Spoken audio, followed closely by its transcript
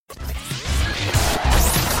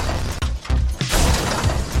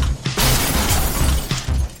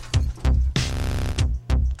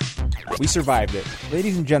We survived it.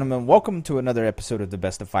 Ladies and gentlemen, welcome to another episode of the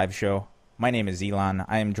Best of Five show. My name is Elon.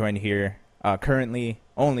 I am joined here currently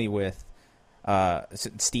only with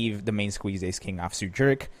Steve, the main squeeze ace king officer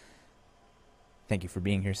Jurek. Thank you for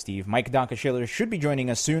being here, Steve. Mike Donka-Schiller should be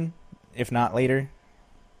joining us soon, if not later.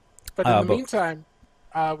 But in the meantime,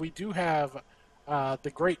 we do have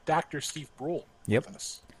the great Dr. Steve Brule with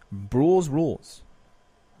us. Brule's rules.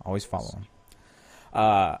 Always follow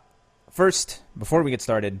him. First, before we get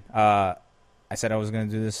started, I said I was going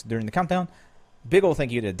to do this during the countdown. Big ol'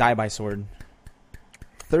 thank you to Die by Sword.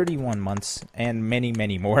 31 months and many,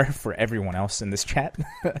 many more for everyone else in this chat.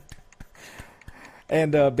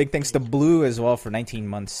 And big thanks to Blue as well for 19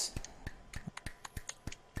 months.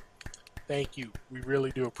 Thank you. We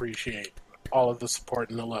really do appreciate all of the support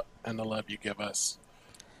and the love you give us.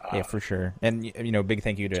 Yeah, for sure. And, you know, big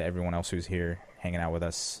thank you to everyone else who's here hanging out with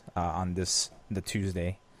us on the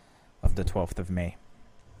Tuesday of the 12th of May.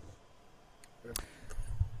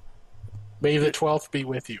 May the 12th be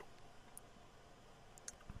with you.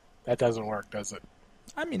 That doesn't work, does it?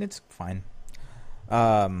 I mean, it's fine.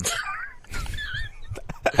 I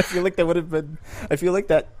feel like that would have been... I feel like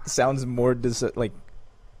that sounds more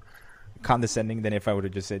condescending than if I would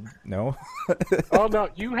have just said no. Oh, no.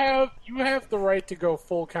 You have the right to go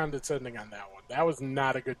full condescending on that one. That was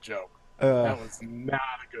not a good joke. That was not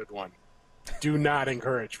a good one. Do not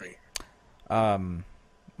encourage me.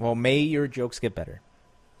 Well, may your jokes get better.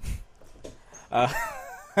 All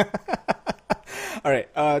right.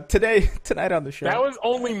 Tonight on the show. That was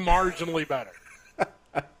only marginally better.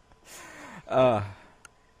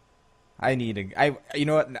 You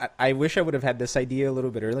know what? I wish I would have had this idea a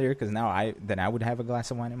little bit earlier, because now I would have a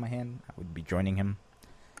glass of wine in my hand. I would be joining him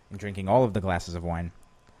and drinking all of the glasses of wine.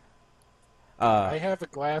 I have a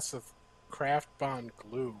glass of Craft Bond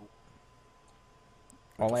glue.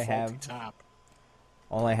 All I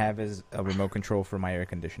have is a remote control for my air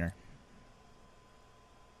conditioner.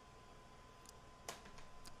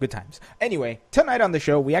 Good times. Anyway, tonight on the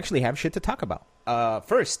show, we actually have shit to talk about.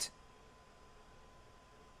 First,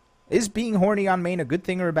 is being horny on main a good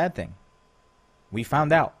thing or a bad thing? We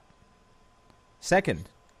found out. Second,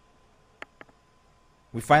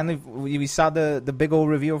 we saw the big old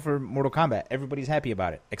reveal for Mortal Kombat. Everybody's happy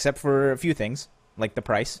about it, except for a few things, like the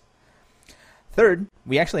price. Third,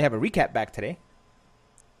 we actually have a recap back today.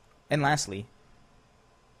 And lastly,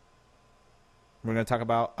 we're going to talk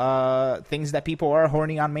about things that people are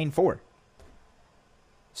horny on main for.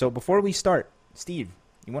 So before we start, Steve,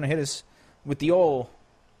 you want to hit us with the old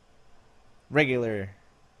regular,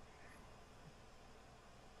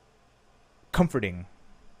 comforting,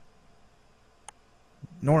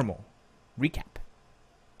 normal recap?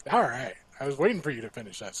 All right. I was waiting for you to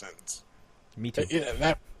finish that sentence. Me too.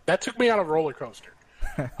 That took me on a roller coaster.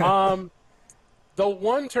 The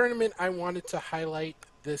one tournament I wanted to highlight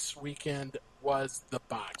this weekend was the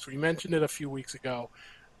box. We mentioned it a few weeks ago.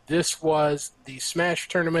 This was the Smash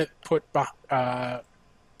tournament put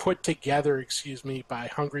together, by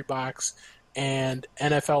Hungrybox and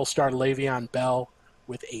NFL star Le'Veon Bell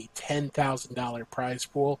with a $10,000 prize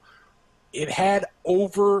pool. It had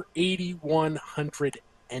over 8,100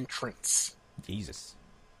 entrants. Jesus.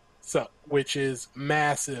 So, which is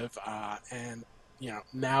massive, and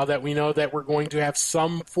now that we know that we're going to have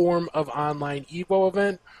some form of online Evo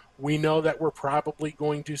event, we know that we're probably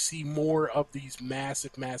going to see more of these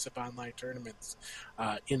massive, massive online tournaments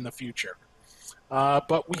in the future.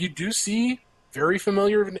 But you do see very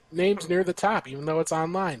familiar names near the top, even though it's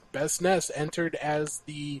online. Best Nest entered as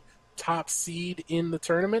the top seed in the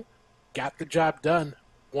tournament, got the job done,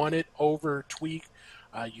 won it over Tweak.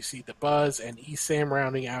 You see the Buzz and Esam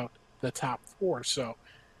rounding out the top four. So,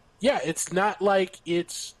 yeah, it's not like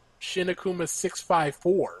it's Shinakuma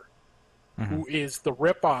 654, who is the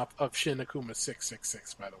ripoff of Shinakuma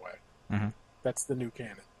 666, by the way. Mm-hmm. That's the new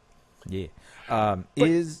canon. Yeah.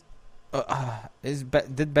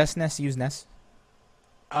 Did Best Nest use Ness?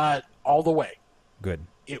 All the way. Good.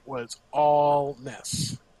 It was all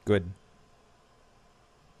Ness. Good.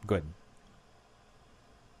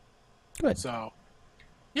 So,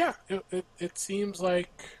 yeah, it seems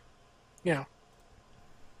like,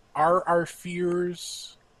 are our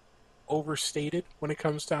fears overstated when it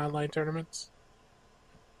comes to online tournaments?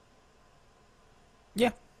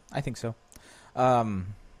 Yeah, I think so.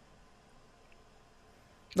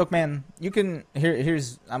 Look, man, you can...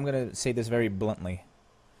 Here's... I'm going to say this very bluntly.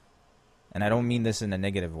 And I don't mean this in a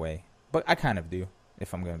negative way. But I kind of do,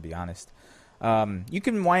 if I'm going to be honest. You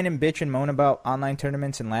can whine and bitch and moan about online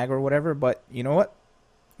tournaments and lag or whatever, but you know what?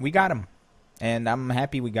 We got them. And I'm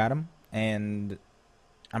happy we got them. And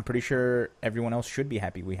I'm pretty sure everyone else should be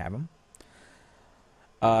happy we have them.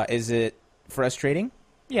 Is it frustrating?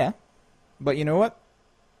 Yeah. But you know what?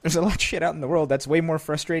 There's a lot of shit out in the world that's way more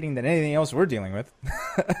frustrating than anything else we're dealing with.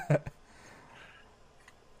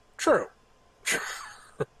 True.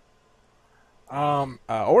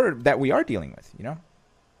 Or that we are dealing with, you know?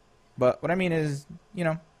 But what I mean is, you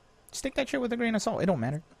know, just take that shit with a grain of salt. It don't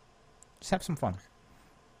matter. Just have some fun.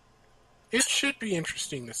 It should be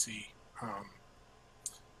interesting to see,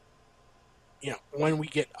 when we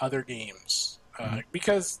get other games.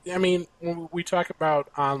 Because, I mean, when we talk about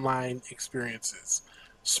online experiences,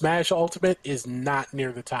 Smash Ultimate is not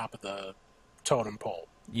near the top of the totem pole.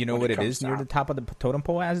 You know what it is near the top of the totem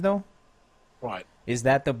pole as, though? What? Is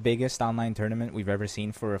that the biggest online tournament we've ever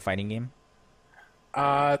seen for a fighting game?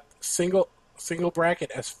 Single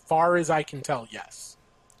bracket, as far as I can tell, yes.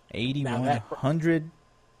 8,100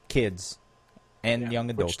 kids and young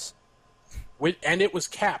adults. And it was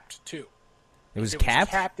capped, too. It was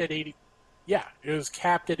capped? Was capped at 80. Yeah, it was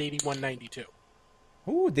capped at 81.92.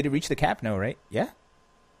 Ooh, did it reach the cap? No, right? Yeah?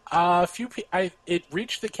 It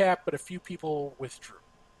reached the cap, but a few people withdrew.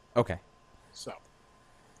 Okay. So.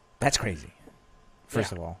 That's crazy.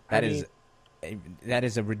 First of all, that is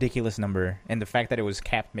a ridiculous number, and the fact that it was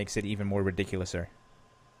capped makes it even more ridiculouser.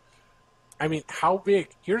 I mean, how big?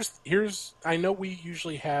 Here's. I know we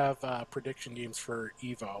usually have prediction games for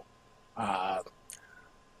Evo.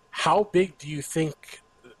 How big do you think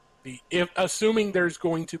assuming there's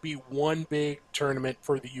going to be one big tournament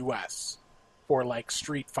for the U.S. for like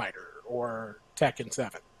Street Fighter or Tekken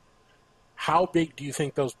 7? How big do you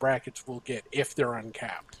think those brackets will get if they're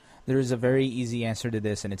uncapped? There is a very easy answer to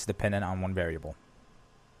this, and it's dependent on one variable.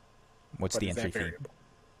 What's the entry fee?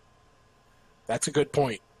 That's a good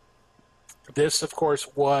point. This, of course,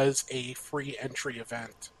 was a free entry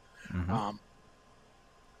event. Mm-hmm.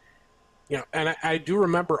 And I do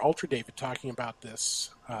remember Ultra David talking about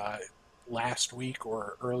this last week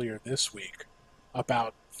or earlier this week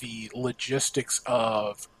about the logistics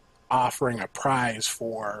of offering a prize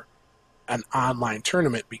for an online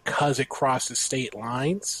tournament because it crosses state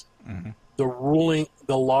lines. Mm-hmm.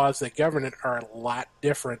 The laws that govern it are a lot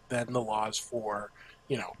different than the laws for,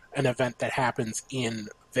 an event that happens in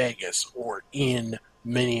Vegas or in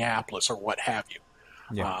Minneapolis or what have you.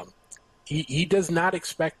 Yeah. He does not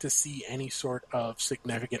expect to see any sort of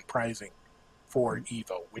significant pricing for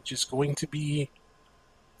Evo, which is going to be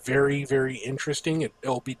very, very interesting.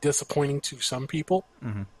 It'll be disappointing to some people.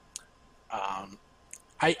 Mm-hmm.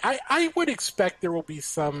 I would expect there will be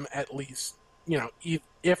some, at least,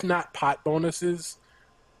 if not pot bonuses,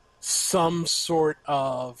 some sort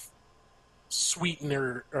of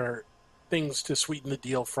sweetener or things to sweeten the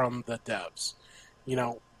deal from the devs.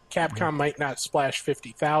 Capcom might not splash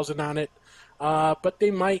 50,000 on it, but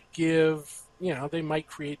they might they might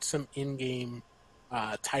create some in-game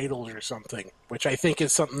titles or something, which I think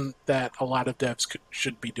is something that a lot of devs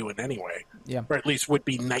should be doing anyway. Yeah, or at least would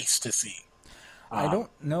be nice to see. I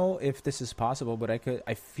don't know if this is possible, but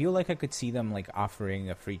I feel like I could see them like offering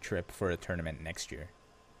a free trip for a tournament next year.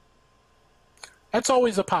 That's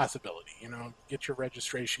always a possibility. Get your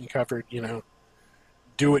registration covered.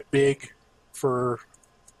 Do it big for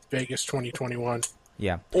Vegas 2021.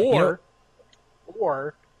 Yeah. Or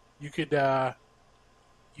you could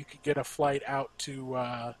get a flight out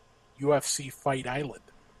to UFC Fight Island.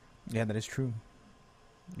 Yeah, that is true.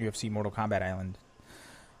 UFC Mortal Kombat Island.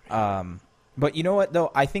 But you know what,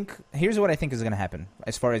 though? Here's what I think is going to happen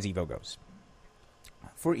as far as Evo goes.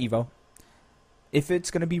 For Evo, if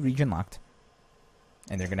it's going to be region locked,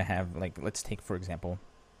 and they're going to have, let's take, for example,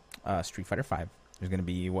 Street Fighter V. There's going to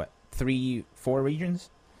be, 3-4 regions?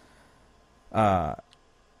 I'd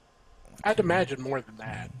imagine more than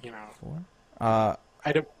that, 4?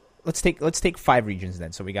 Let's take 5 regions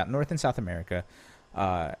then. So we got North and South America,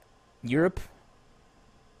 Europe,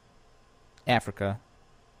 Africa,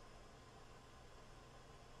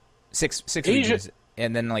 six regions,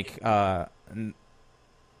 and then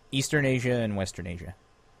Eastern Asia and Western Asia,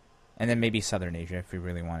 and then maybe Southern Asia if we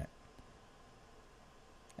really want it.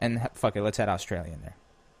 And fuck it, let's add Australia in there.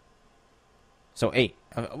 So 8,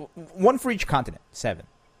 1 for each continent, 7,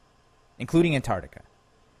 including Antarctica.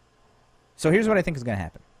 So here's what I think is going to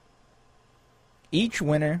happen. Each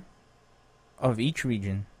winner of each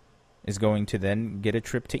region is going to then get a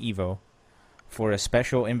trip to Evo for a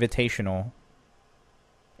special invitational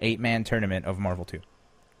 8-man tournament of Marvel 2.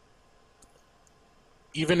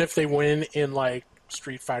 Even if they win in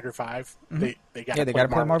Street Fighter 5, mm-hmm. they got to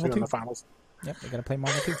play Marvel 2 in the finals. Yep, they got to play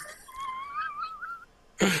Marvel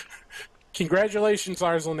 2. Congratulations,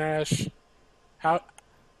 Lars Nash. How?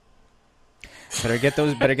 Better get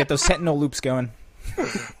those Sentinel loops going.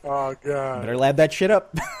 Oh god! Better lab that shit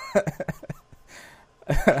up.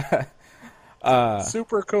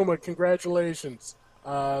 Super Kuma, congratulations.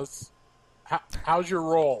 How's your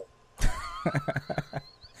role?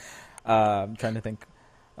 I'm trying to think.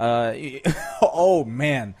 Oh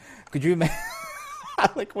man, could you imagine?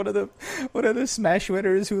 Like one of the Smash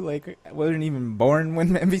winners who like wasn't even born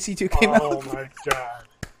when MVC2 came out. Oh my god.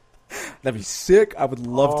 That'd be sick. I would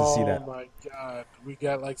love to see that. Oh my god. We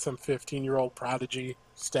got like some 15-year-old prodigy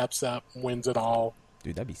steps up, wins it all.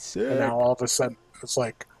 Dude, that'd be sick. And now all of a sudden it's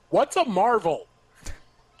like, what's a Marvel?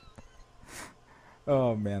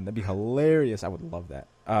 Oh man, that'd be hilarious. I would love that.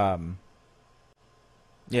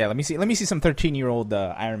 Yeah, let me see some 13-year-old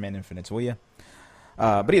Iron Man Infinites, will you?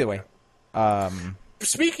 But either way,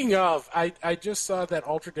 speaking of, I just saw that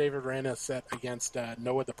Ultra David Reyna set against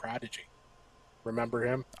Noah the Prodigy. Remember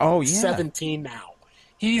him? Oh, yeah. 17 now.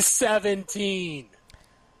 He's 17.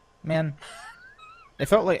 Man, it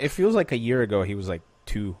feels like a year ago he was like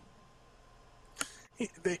 2.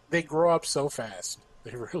 They grow up so fast.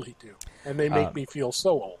 They really do. And they make me feel so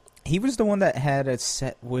old. He was the one that had a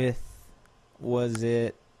set with, was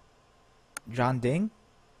it John Ding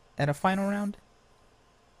at a final round?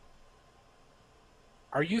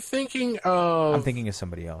 Are you thinking of... I'm thinking of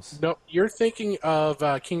somebody else. No, you're thinking of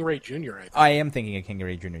King Ray Jr., I think. I am thinking of King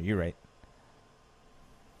Ray Jr., you're right.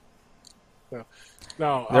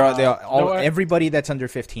 No, everybody that's under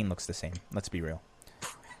 15 looks the same. Let's be real.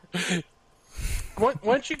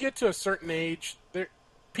 Once you get to a certain age,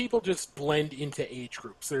 people just blend into age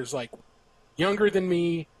groups. There's like younger than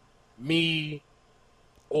me,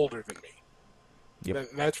 older than me. Yep.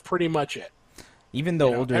 That's pretty much it. Even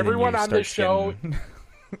though older everyone than you on this show, getting...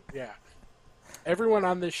 yeah, everyone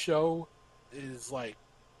on this show is like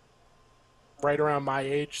right around my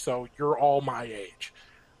age, so you're all my age,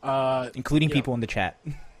 including people in the chat.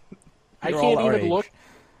 I can't even look.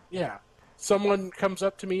 Yeah, someone comes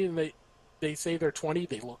up to me and they say they're 20,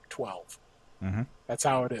 they look 12. Mm-hmm. That's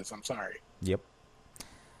how it is. I'm sorry. Yep.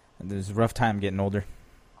 There's a rough time getting older,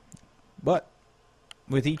 but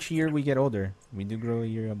with each year we get older, we do grow a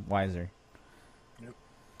year wiser. Yep.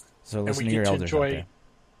 So listen to your elders out there.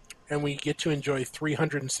 And we get to enjoy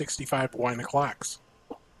 365 wine o'clocks.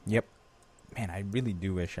 Yep. Man, I really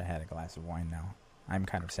do wish I had a glass of wine now. I'm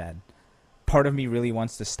kind of sad. Part of me really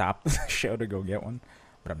wants to stop the show to go get one,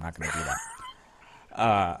 but I'm not going to do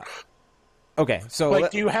that. Okay, so...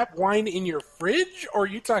 do you have wine in your fridge, or are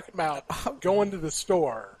you talking about going to the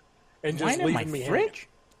store and just leaving me hanging? Wine in my fridge?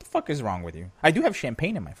 What the fuck is wrong with you? I do have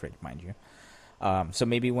champagne in my fridge, mind you. So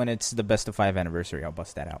maybe when it's the Best of 5 anniversary, I'll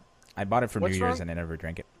bust that out. I bought it for New Year's and I never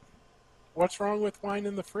drank it. What's wrong with wine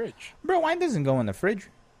in the fridge? Bro, wine doesn't go in the fridge.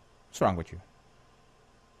 What's wrong with you?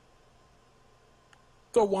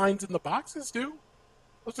 The wines in the boxes do.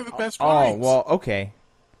 Those are the best wines. Oh, well, okay.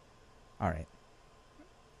 All right.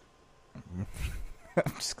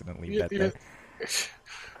 I'm just going to leave that there.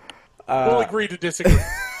 We'll agree to disagree.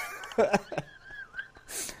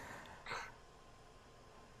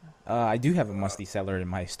 I do have a musty cellar in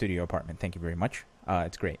my studio apartment. Thank you very much.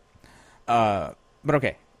 It's great. But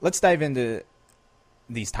okay, let's dive into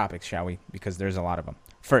these topics, shall we? Because there's a lot of them.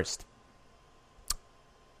 First,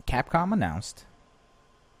 Capcom announced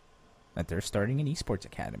that they're starting an esports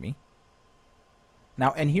academy.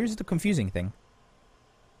 Now, and here's the confusing thing.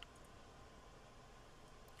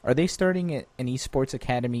 Are they starting an esports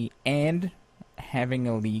academy and having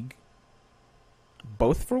a league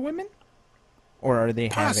both for women? Or are they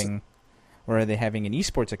having an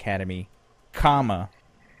esports academy, comma,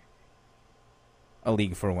 a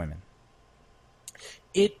league for women?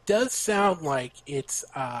 It does sound like it's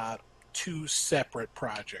two separate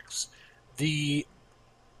projects. The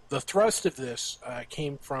thrust of this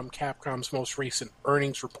came from Capcom's most recent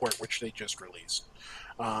earnings report, which they just released,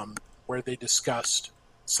 where they discussed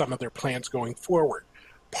some of their plans going forward.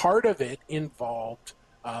 Part of it involved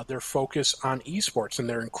their focus on esports and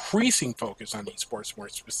their increasing focus on esports more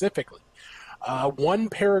specifically. One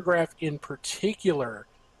paragraph in particular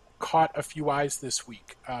caught a few eyes this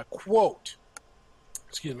week. Quote,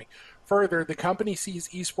 further, the company sees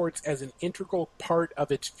esports as an integral part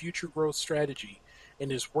of its future growth strategy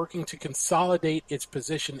and is working to consolidate its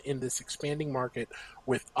position in this expanding market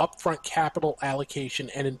with upfront capital allocation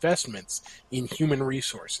and investments in human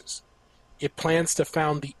resources. It plans to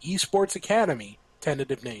found the Esports Academy,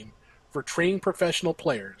 tentative name, for training professional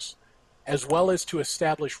players, as well as to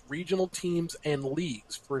establish regional teams and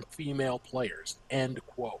leagues for female players. End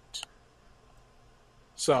quote.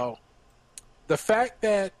 So, the fact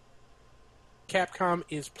that Capcom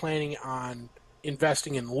is planning on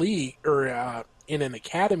investing in league or in an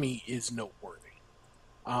academy is noteworthy.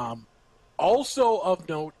 Also of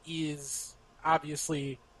note is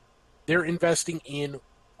obviously they're investing in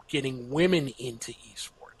getting women into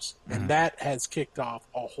esports. And that has kicked off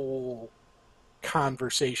a whole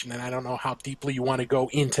conversation. And I don't know how deeply you want to go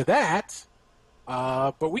into that,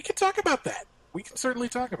 but we can talk about that. We can certainly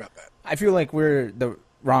talk about that. I feel like we're the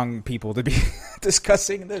wrong people to be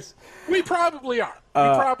discussing this. We probably are.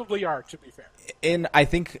 To be fair. And I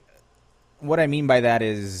think what I mean by that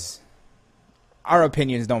is our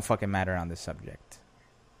opinions don't fucking matter on this subject.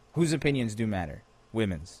 Whose opinions do matter?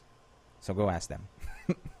 Women's. So go ask them.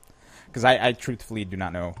 Because I truthfully do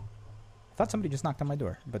not know. I thought somebody just knocked on my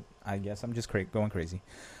door, but I guess I'm just going crazy.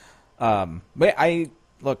 But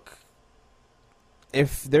look,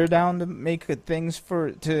 if they're down to make things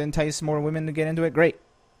to entice more women to get into it, great.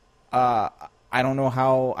 I don't know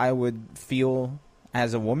how I would feel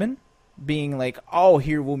as a woman being like, oh,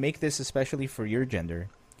 here, we'll make this especially for your gender.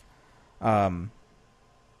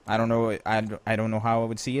 I don't know. I don't know how I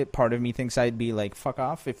would see it. Part of me thinks I'd be like, fuck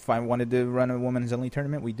off. If I wanted to run a women's only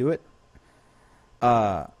tournament, we do it.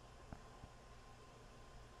 So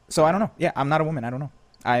I don't know. Yeah, I'm not a woman. I don't know.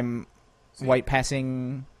 I'm white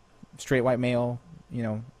passing, straight white male,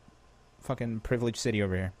 fucking privileged city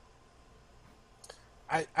over here.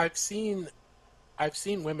 I've seen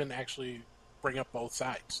women actually bring up both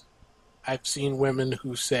sides. I've seen women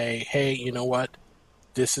who say, hey, you know what?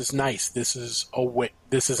 This is nice. This is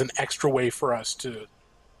an extra way for us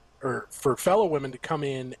or for fellow women to come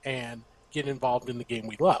in and get involved in the game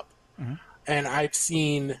we love. Mm-hmm. And I've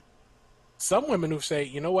seen some women who say,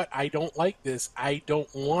 you know what? I don't like this. I don't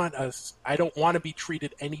want to be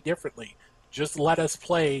treated any differently. Just let us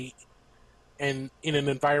play and in an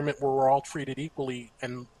environment where we're all treated equally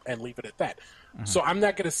and leave it at that. Mm-hmm. So I'm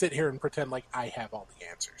not going to sit here and pretend like I have all the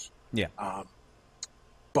answers. Yeah.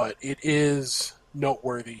 But it is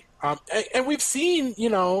noteworthy. And we've seen,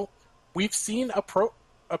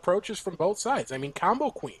 approaches from both sides. I mean, Combo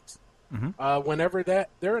Queens, mm-hmm. Whenever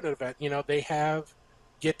they're at an event, they have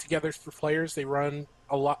get-togethers for players. They run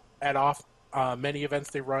a lot many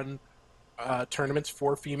events. They run tournaments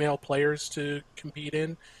for female players to compete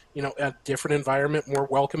in. A different environment, more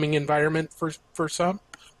welcoming environment for some.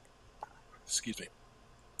 Excuse me.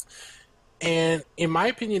 And in my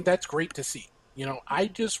opinion, that's great to see. I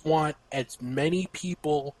just want as many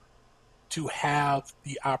people to have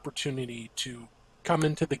the opportunity to come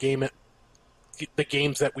into the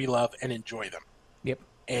games that we love and enjoy them. Yep.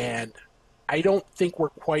 And I don't think we're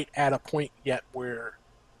quite at a point yet where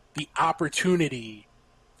the opportunity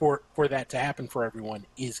for that to happen for everyone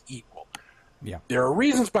is equal. Yeah. There are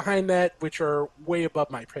reasons behind that which are way above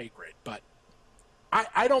my pay grade, but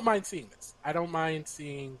I don't mind seeing this. I don't mind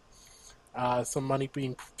seeing some money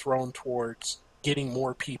being thrown towards getting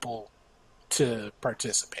more people to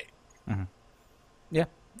participate. Mm-hmm. Yeah,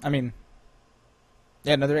 I mean,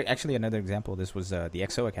 another example of this was the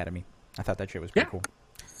EXO Academy. I thought that shit was pretty cool.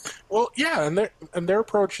 Well, yeah, and their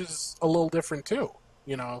approach is a little different too,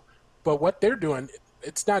 But what they're doing,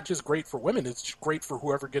 it's not just great for women; it's just great for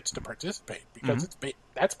whoever gets to participate because mm-hmm.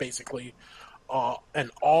 That's basically an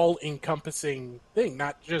all-encompassing thing.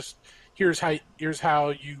 Not just here's how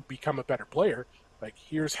you become a better player. Like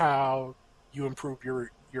here's how you improve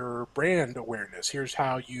your brand awareness. Here's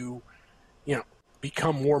how you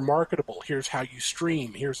become more marketable. Here's how you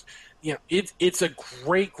stream. It's a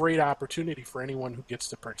great opportunity for anyone who gets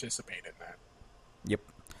to participate in that. Yep.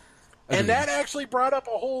 And that actually brought up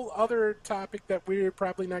a whole other topic that we're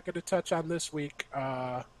probably not going to touch on this week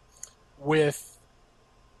with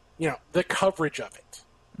the coverage of it.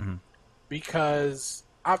 Mm-hmm. Because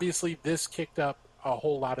obviously this kicked up a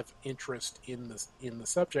whole lot of interest in the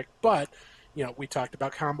subject, but we talked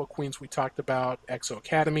about Combo Queens, we talked about EXO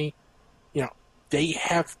Academy. They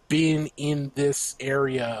have been in this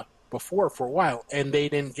area before for a while, and they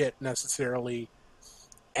didn't get necessarily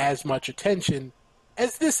as much attention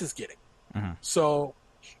as this is getting. Mm-hmm. So,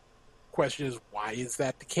 question is, why is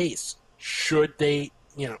that the case? Should they,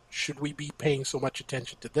 should we be paying so much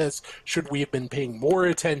attention to this? Should we have been paying more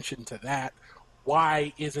attention to that?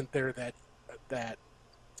 Why isn't there that?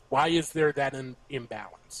 Why is there that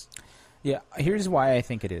imbalance? Yeah, here's why I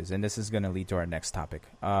think it is, and this is going to lead to our next topic.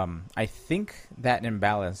 I think that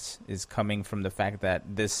imbalance is coming from the fact that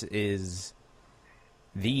this is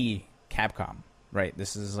the Capcom, right?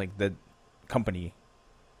 This is like the company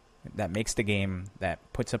that makes the game, that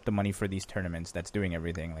puts up the money for these tournaments, that's doing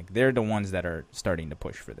everything. Like, they're the ones that are starting to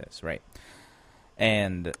push for this, right?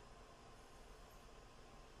 And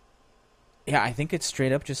yeah, I think it's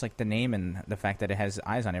straight up just like the name and the fact that it has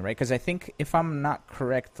eyes on it, right? Because I think if I'm not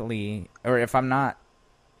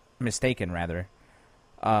mistaken, rather,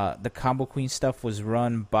 the Combo Queen stuff was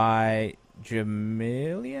run by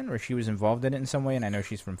Jamilian, or she was involved in it in some way, and I know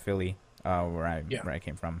she's from Philly, where I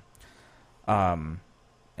came from.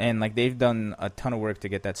 And like they've done a ton of work to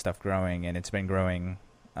get that stuff growing, and it's been growing,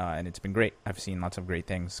 and it's been great. I've seen lots of great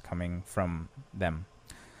things coming from them.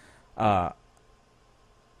 And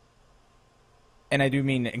I do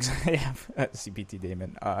mean CPT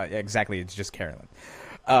Damon. Exactly, it's just Carolyn.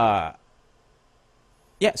 Yeah,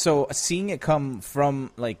 so seeing it come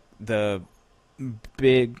from like the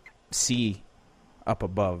big C up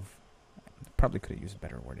above, probably could have used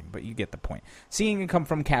better wording, but you get the point. Seeing it come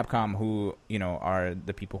from Capcom, who are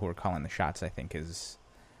the people who are calling the shots, I think is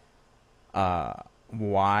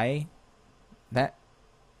why that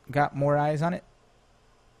got more eyes on it.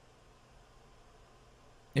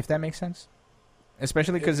 If that makes sense.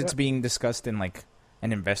 Especially because it's being discussed in like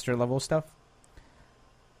an investor level stuff.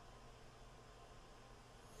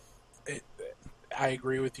 I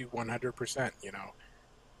agree with you 100%.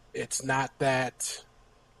 It's not that,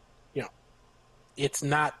 it's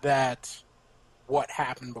not that what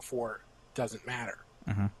happened before doesn't matter.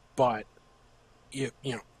 Mm-hmm. But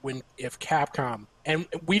if Capcom, and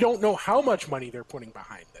we don't know how much money they're putting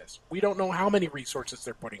behind this. We don't know how many resources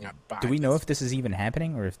they're putting up behind. Do we know if this is even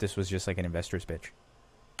happening, or if this was just like an investor's pitch?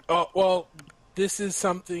 Oh, well, this is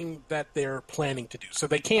something that they're planning to do. So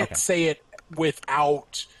they can't say it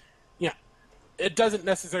without, it doesn't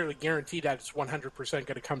necessarily guarantee that it's 100% going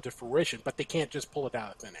to come to fruition, but they can't just pull it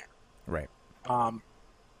out of thin air. Right.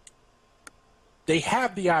 They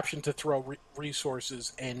have the option to throw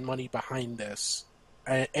resources and money behind this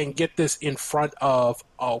and get this in front of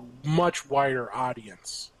a much wider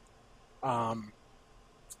audience. But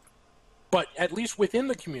at least within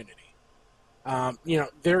the community,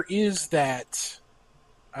 there is that,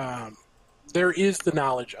 there is the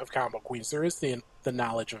knowledge of Combo Queens. There is the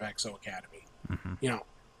knowledge of Exo Academy. Mm-hmm.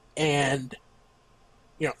 And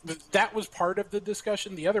that was part of the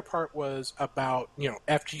discussion. The other part was about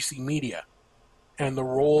FGC Media and the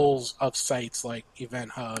roles of sites like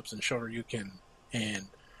Event Hubs and Shoryuken and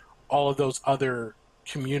all of those other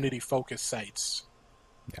community-focused sites.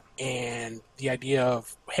 Yeah. And the idea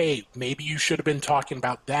of, hey, maybe you should have been talking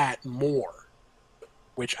about that more,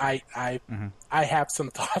 which I have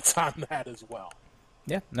some thoughts on that as well.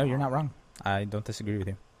 Yeah, no, you're not wrong. I don't disagree with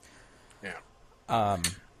you. Yeah.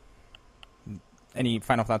 Any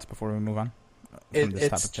final thoughts before we move on from this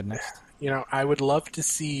topic to next? I would love to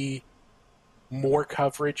see more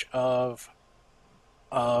coverage of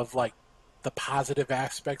like the positive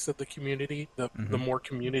aspects of the community, the more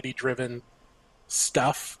community-driven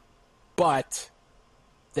stuff, but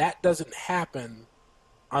that doesn't happen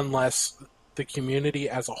unless the community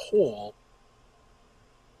as a whole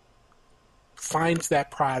finds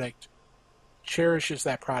that product, cherishes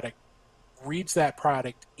that product, reads that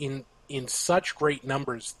product in such great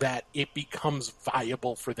numbers that it becomes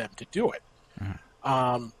viable for them to do it.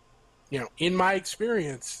 Mm-hmm. In my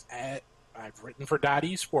experience, I've written for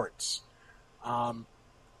Esports.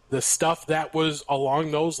 The stuff that was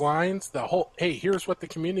along those lines, the whole, hey, here's what the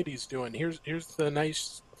community's doing. Here's the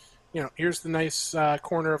nice, here's the nice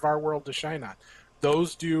corner of our world to shine on.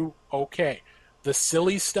 Those do okay. The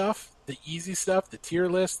silly stuff, the easy stuff, the tier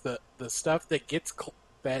list, the stuff that gets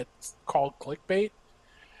that's called clickbait,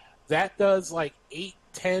 that does like 8,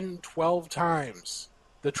 10, 12 times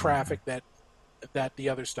the traffic that the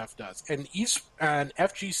other stuff does. And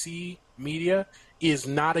FGC Media is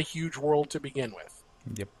not a huge world to begin with.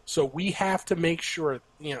 Yep. So we have to make sure,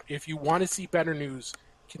 if you want to see better news,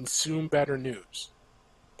 consume better news,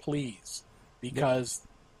 please, because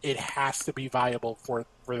it has to be viable for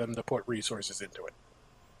them to put resources into it.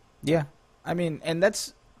 Yeah. I mean, and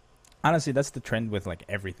that's the trend with like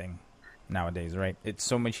everything nowadays, right? It's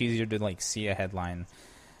so much easier to like see a headline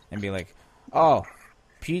and be like, oh,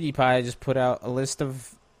 PewDiePie just put out a list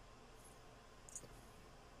of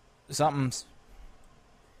somethings.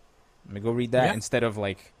 Let me go read that instead of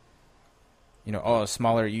like, a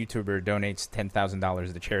smaller YouTuber donates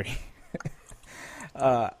 $10,000 to charity.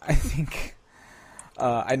 I think,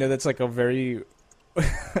 I know that's like a very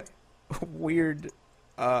weird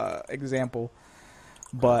example,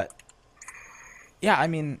 but yeah, I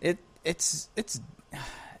mean it's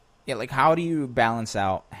like, how do you balance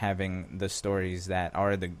out having the stories that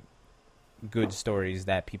are the good stories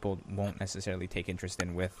that people won't necessarily take interest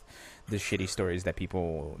in with the shitty stories that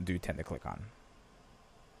people do tend to click on?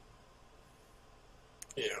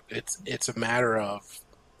 It's a matter of,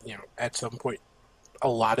 at some point, a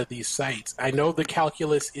lot of these sites, I know the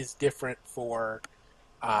calculus is different for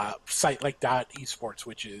a site like Esports,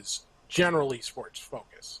 which is general esports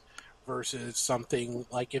focus, versus something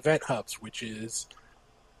like Event Hubs, which is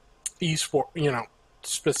esport,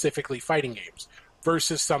 specifically fighting games,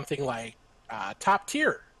 versus something like Top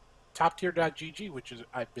Tier, TopTier.gg, which is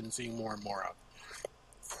I've been seeing more and more of.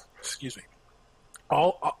 Excuse me.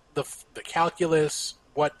 All the calculus,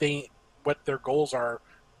 what their goals are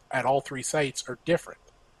at all three sites are different.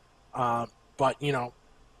 But you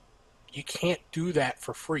can't do that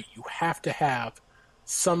for free. You have to have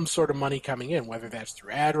some sort of money coming in, whether that's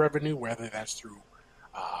through ad revenue, whether that's through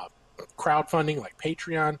crowdfunding like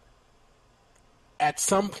Patreon. At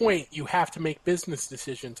some point, you have to make business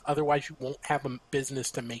decisions. Otherwise, you won't have a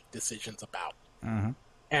business to make decisions about. Mm-hmm.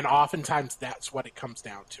 And oftentimes, that's what it comes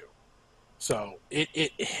down to. So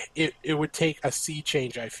it would take a sea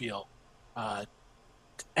change, I feel.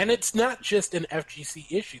 And it's not just an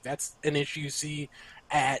FGC issue. That's an issue you see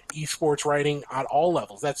at esports writing on all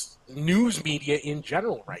levels. That's news media in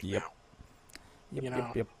general right now.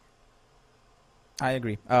 Yep. I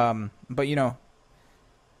agree. But,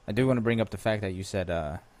 I do want to bring up the fact that you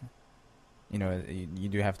said, you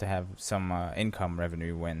do have to have some income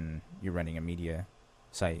revenue when you're running a media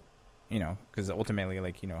site, because ultimately,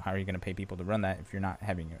 how are you going to pay people to run that if you're not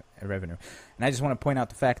having a revenue? And I just want to point out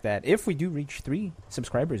the fact that if we do reach 3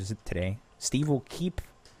 subscribers today, Steve will keep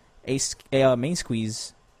a Main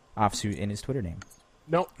Squeeze offsuit in his Twitter name.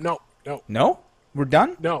 No. No? We're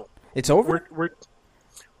done? No. It's over?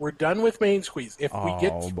 We're done with Main Squeeze. If we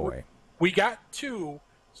get boy. We got 2,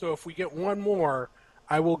 so if we get 1 more,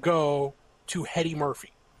 I will go to Hetty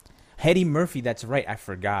Murphy. Hetty Murphy, that's right. I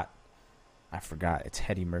forgot. It's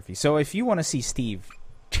Hetty Murphy. So if you want to see Steve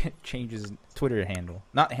change his Twitter handle,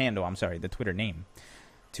 the Twitter name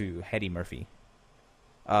to Hetty Murphy,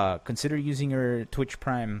 consider using your Twitch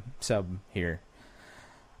Prime sub here.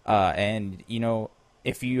 And,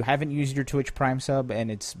 if you haven't used your Twitch Prime sub and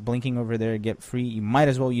it's blinking over there, get free, you might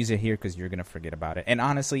as well use it here because you're going to forget about it. And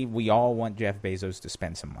honestly, we all want Jeff Bezos to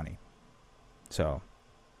spend some money. So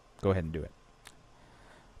go ahead and do it.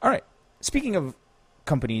 All right. Speaking of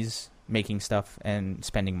companies making stuff and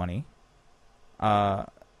spending money,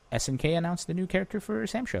 SNK announced a new character for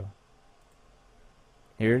Sam Show.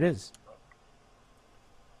 Here it is.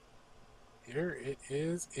 Here it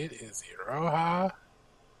is. It is Iroha.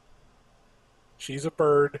 She's a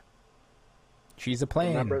bird. She's a plane.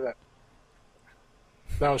 Remember that?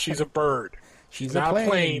 No, she's a bird. She's not a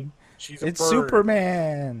plane. She's a bird. It's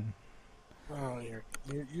Superman. Oh,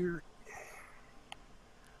 you're.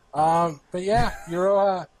 But yeah,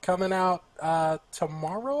 Iroha coming out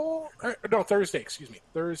tomorrow. No, Thursday. Excuse me,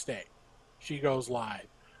 Thursday. She goes live.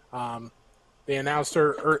 They announced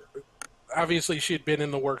her. Obviously, she had been in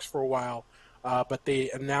the works for a while, but they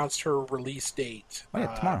announced her release date. Oh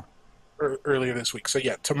yeah, tomorrow. Earlier this week. So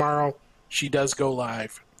yeah, tomorrow she does go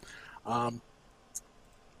live.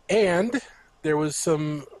 And there was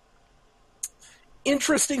some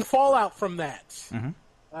interesting fallout from that.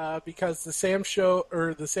 Mm-hmm. Because the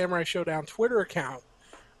the Samurai Showdown Twitter account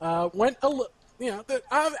went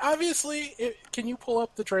obviously can you pull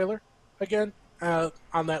up the trailer again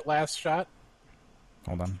on that last shot?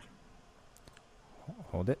 Hold on.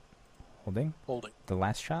 Hold it. Holding. The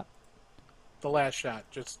last shot? The last shot,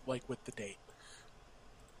 just like with the date.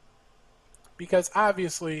 Because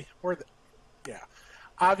obviously,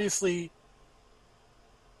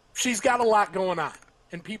 she's got a lot going on.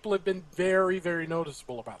 And people have been very, very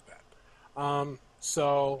noticeable about that.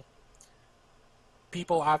 So,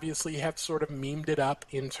 people obviously have sort of memed it up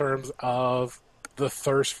in terms of the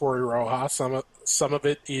thirst for Iroha. Some of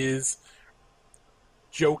it is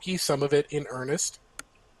jokey, some of it in earnest.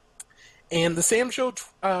 And the Sam Show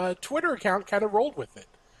Twitter account kind of rolled with it.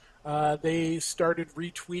 They started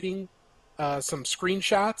retweeting some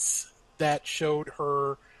screenshots that showed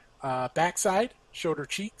her backside, showed her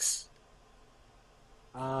cheeks.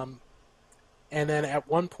 And then at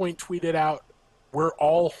one point tweeted out, "We're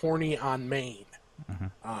all horny on Maine."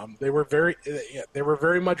 Mm-hmm. They were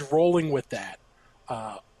very much rolling with that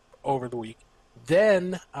over the week.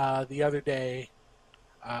 Then the other day,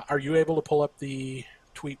 are you able to pull up the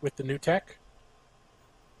tweet with the new tech?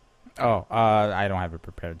 Oh, I don't have it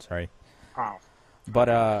prepared. Sorry. Oh,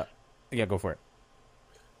 but yeah, go for it.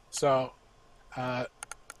 So,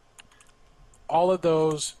 all of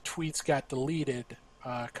those tweets got deleted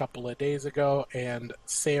a couple of days ago, and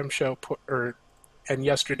Sam Show and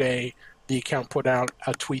yesterday the account put out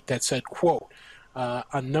a tweet that said, quote,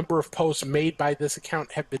 "A number of posts made by this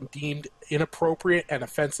account have been deemed inappropriate and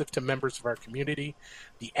offensive to members of our community.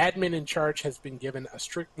 The admin in charge has been given a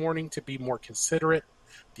strict warning to be more considerate.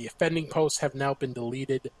 The offending posts have now been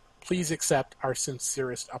deleted. Please accept our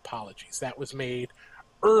sincerest apologies." That was made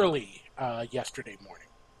early yesterday morning.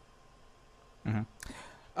 Mm-hmm.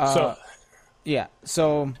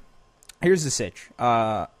 So here's the sitch.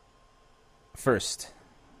 First,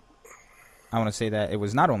 I want to say that it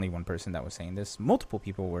was not only one person that was saying this. Multiple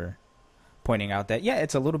people were pointing out that, yeah,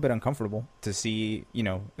 it's a little bit uncomfortable to see,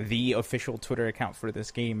 the official Twitter account for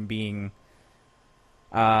this game being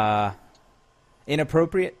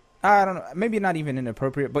inappropriate. I don't know, maybe not even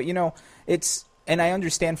inappropriate, but, it's, and I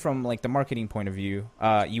understand from, like, the marketing point of view,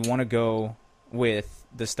 you want to go with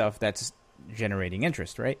the stuff that's generating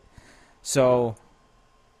interest, right? So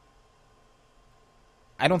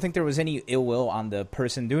I don't think there was any ill will on the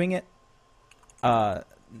person doing it,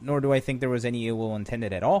 nor do I think there was any ill will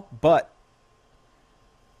intended at all. But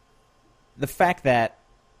the fact that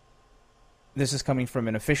this is coming from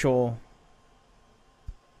an official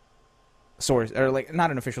source, or like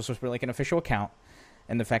not an official source, but like an official account,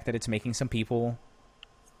 and the fact that it's making some people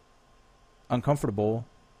uncomfortable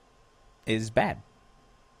is bad,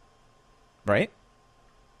 right?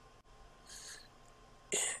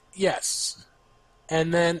 Yes.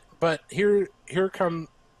 And then, but here come.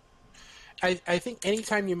 I think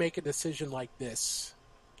anytime you make a decision like this,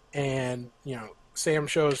 and Sam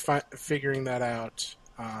Show is figuring that out.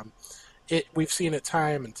 We've seen it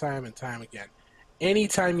time and time and time again.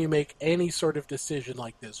 Anytime you make any sort of decision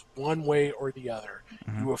like this, one way or the other,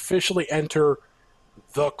 you officially enter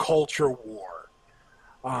the culture war.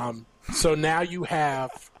 So now you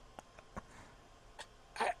have.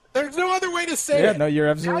 There's no other way to say it. Yeah, no, you're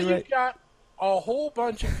absolutely now right. You've got a whole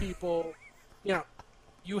bunch of people,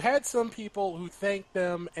 you had some people who thank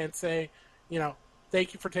them and say,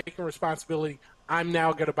 thank you for taking responsibility. I'm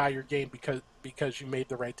now going to buy your game because you made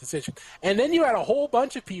the right decision. And then you had a whole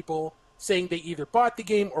bunch of people saying they either bought the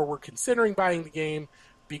game or were considering buying the game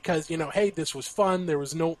because, hey, this was fun. There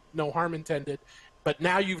was no harm intended. But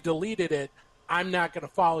now you've deleted it. I'm not going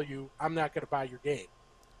to follow you. I'm not going to buy your game.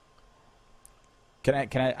 Can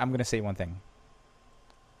I? I'm going to say one thing.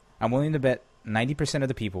 I'm willing to bet 90% of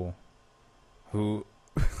the people who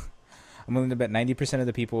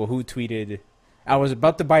tweeted, I was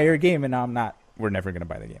about to buy your game and now I'm not. We're never going to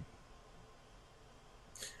buy the game.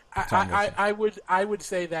 I would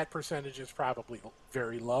say that percentage is probably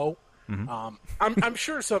very low. Mm-hmm. I'm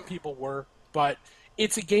sure some people were, but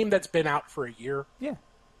it's a game that's been out for a year. Yeah.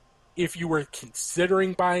 If you were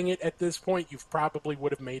considering buying it at this point, you probably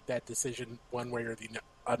would have made that decision one way or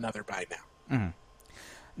another by now. Mm-hmm.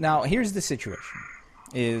 Now, here's the situation: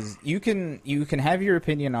 is you can have your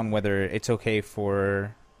opinion on whether it's okay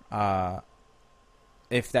for,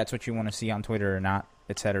 if that's what you want to see on Twitter or not,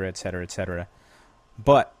 et cetera, et cetera, et cetera.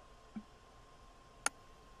 But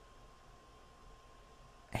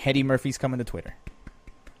Eddie Murphy's coming to Twitter.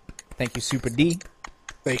 Thank you, Super D.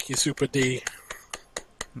 Thank you, Super D.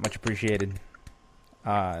 Much appreciated.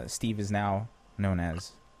 Steve is now known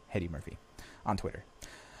as Eddie Murphy on Twitter.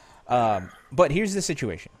 But here's the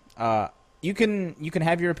situation. You can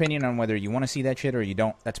have your opinion on whether you want to see that shit or you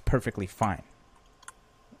don't. That's perfectly fine.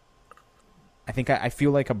 I think I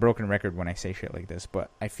feel like a broken record when I say shit like this, but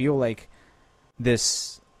I feel like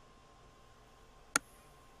this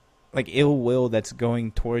like ill will that's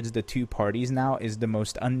going towards the two parties now is the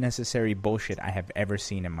most unnecessary bullshit I have ever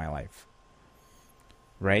seen in my life.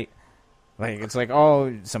 Right? Like, it's like,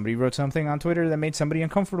 oh, somebody wrote something on Twitter that made somebody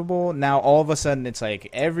uncomfortable. Now, all of a sudden, it's like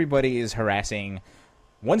everybody is harassing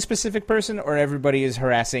one specific person or everybody is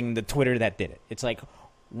harassing the Twitter that did it. It's like,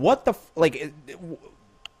 what the...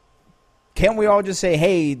 can't we all just say,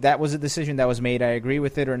 hey, that was a decision that was made, I agree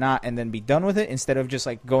with it or not, and then be done with it instead of just,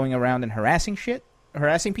 like, going around and harassing people?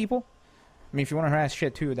 I mean, if you want to harass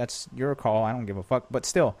shit, too, that's your call. I don't give a fuck. But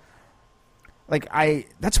still, like,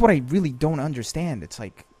 that's what I really don't understand. It's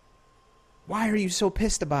like, why are you so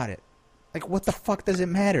pissed about it? Like, what the fuck does it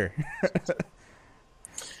matter?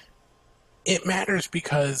 It matters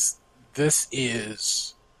because this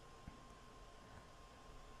is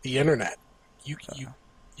the internet. You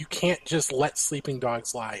can't just let sleeping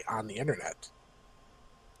dogs lie on the internet.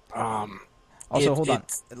 Also, hold on.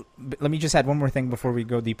 Let me just add one more thing before we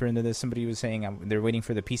go deeper into this. Somebody was saying they're waiting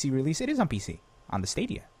for the PC release. It is on PC, on the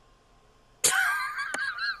Stadia.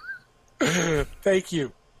 Thank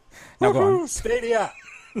you. Now go on. Stadia.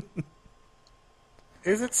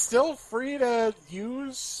 Is it still free to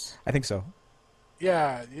use? I think so.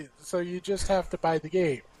 Yeah, so you just have to buy the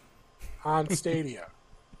game on Stadia.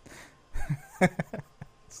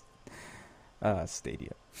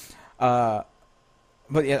 Stadia.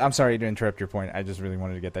 But yeah, I'm sorry to interrupt your point. I just really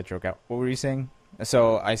wanted to get that joke out. What were you saying?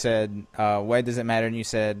 So I said, why does it matter? And you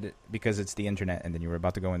said, because it's the internet. And then you were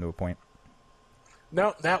about to go into a point.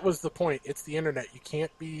 No, that was the point. It's the internet. You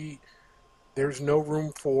can't be... There's no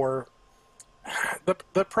room for...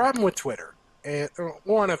 The problem with Twitter, and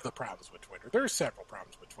one of the problems with Twitter, there are several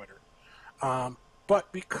problems with Twitter,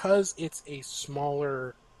 But because it's a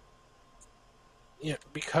smaller,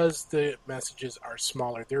 because the messages are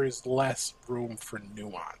smaller, there is less room for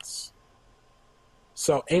nuance.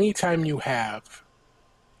 So anytime you have,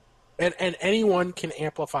 and anyone can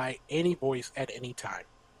amplify any voice at any time.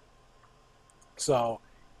 So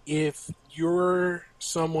if you're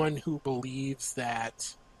someone who believes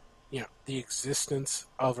that, the existence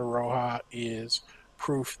of Iroha is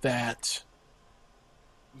proof that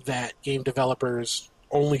game developers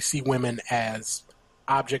only see women as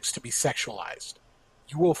objects to be sexualized,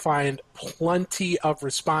 you will find plenty of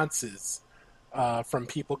responses from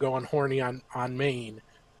people going horny on Maine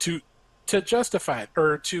to justify it,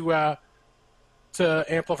 or to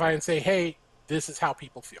amplify and say, hey, this is how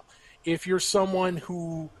people feel. If you're someone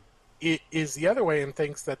who is the other way and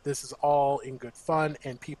thinks that this is all in good fun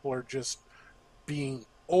and people are just being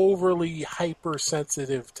overly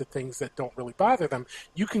hypersensitive to things that don't really bother them,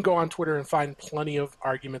 you can go on Twitter and find plenty of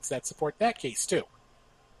arguments that support that case too.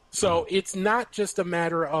 So it's not just a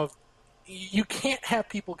matter of, you can't have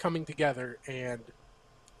people coming together and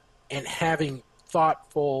having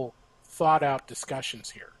thoughtful, thought out discussions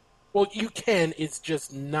here. Well, you can, it's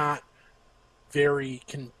just not very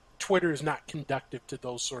Twitter is not conducive to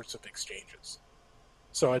those sorts of exchanges.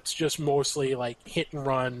 So it's just mostly like hit and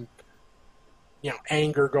run,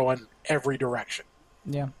 anger going every direction.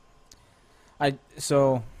 Yeah.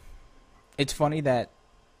 So it's funny that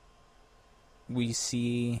we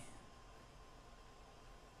see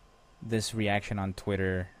this reaction on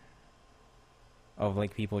Twitter of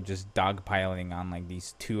like people just dogpiling on like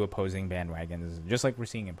these two opposing bandwagons, just like we're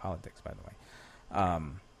seeing in politics, by the way,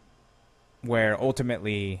 where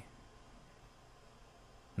ultimately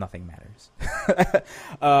nothing matters.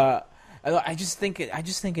 I just think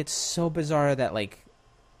it's so bizarre that like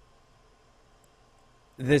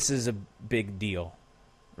this is a big deal,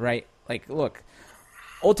 right? Like, look,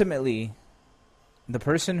 ultimately, the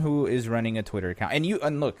person who is running a Twitter account,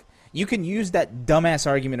 and look, you can use that dumbass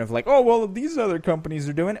argument of like, oh well, these other companies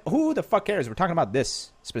are doing it. Who the fuck cares? We're talking about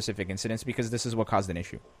this specific incident because this is what caused an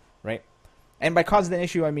issue, right? And by caused an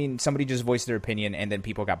issue, I mean somebody just voiced their opinion and then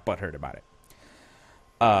people got butthurt about it.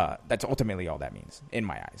 That's ultimately all that means, in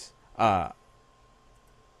my eyes.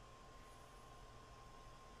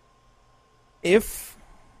 If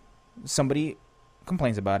somebody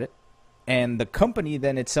complains about it, and the company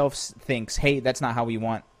then itself thinks, hey, that's not how we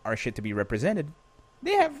want our shit to be represented,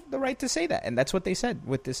 they have the right to say that. And that's what they said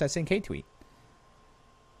with this SNK tweet.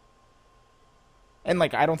 And,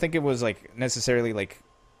 like, I don't think it was, like, necessarily, like,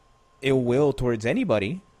 ill will towards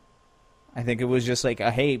anybody. I think it was just like,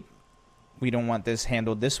 hey, we don't want this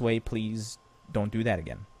handled this way. Please don't do that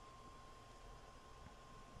again.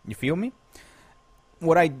 You feel me?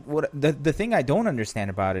 The thing I don't understand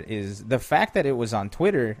about it is the fact that it was on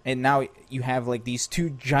Twitter, and now you have like these two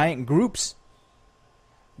giant groups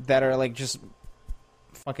that are like just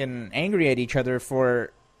fucking angry at each other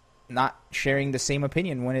for not sharing the same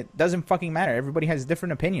opinion when it doesn't fucking matter. Everybody has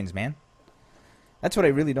different opinions, man. That's what I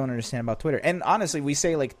really don't understand about Twitter. And honestly, we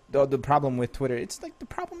say like the problem with Twitter, it's like the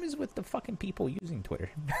problem is with the fucking people using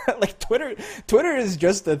Twitter. Like Twitter is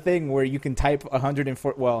just a thing where you can type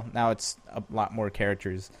 104, well, now it's a lot more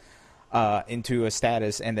characters into a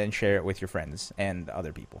status and then share it with your friends and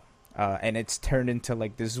other people. And it's turned into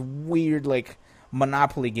like this weird like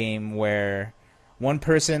Monopoly game where one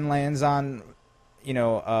person lands on,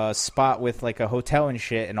 a spot with like a hotel and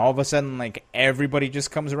shit, and all of a sudden like everybody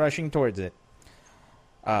just comes rushing towards it.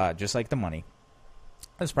 Just like the money.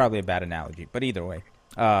 That's probably a bad analogy, but either way.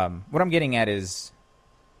 What I'm getting at is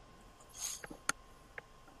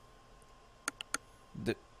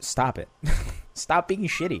stop it. Stop being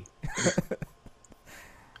shitty.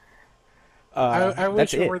 I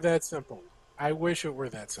wish it were that simple. I wish it were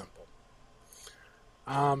that simple.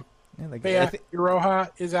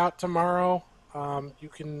 Iroha is out tomorrow. You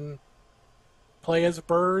can play as a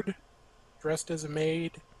bird, dressed as a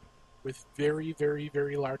maid, with very, very,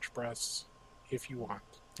 very large breasts, if you want.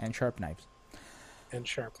 And sharp knives.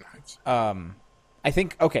 I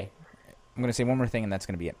think, okay, I'm going to say one more thing, and that's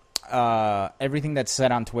going to be it. Everything that's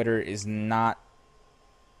said on Twitter is not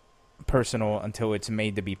personal until it's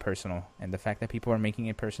made to be personal. And the fact that people are making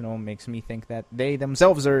it personal makes me think that they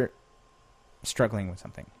themselves are struggling with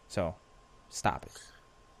something. So, stop it.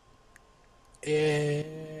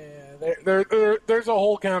 There's a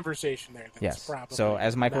whole conversation there. That's yes. Probably so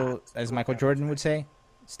as Michael Jordan would say,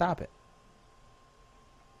 stop it.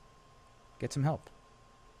 Get some help.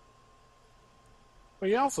 Well,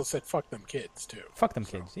 he also said, "Fuck them kids" too. Fuck them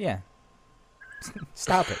kids. Yeah.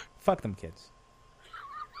 Stop it. Fuck them kids.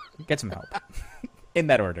 Get some help. In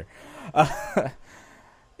that order.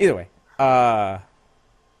 Either way, All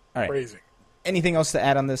right. Crazy. Anything else to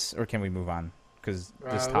add on this, or can we move on? Because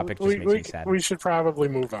this topic just makes me sad. We should probably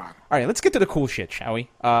move on. All right, let's get to the cool shit, shall we?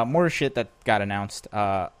 More shit that got announced.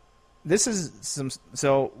 This is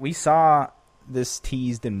so we saw this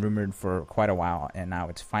teased and rumored for quite a while, and now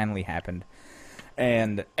it's finally happened.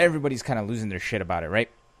 And everybody's kind of losing their shit about it,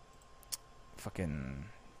 right? Fucking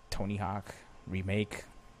Tony Hawk remake.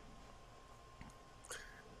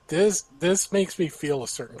 This makes me feel a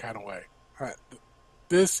certain kind of way.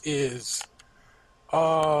 This is,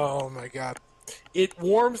 oh my god, it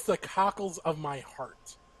warms the cockles of my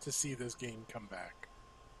heart to see this game come back.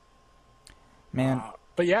 Man,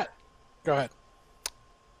 but yeah, go ahead.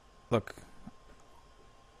 Look,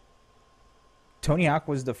 Tony Hawk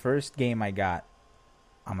was the first game I got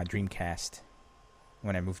on my Dreamcast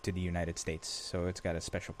when I moved to the United States, so it's got a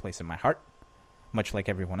special place in my heart, much like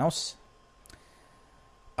everyone else.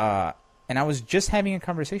 And I was just having a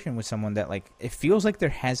conversation with someone that, like, it feels like there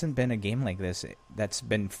hasn't been a game like this that's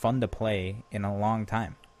been fun to play in a long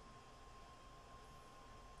time.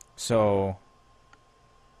 So,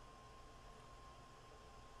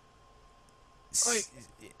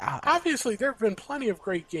 obviously, there have been plenty of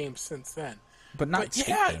great games since then. But not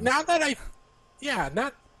skate games.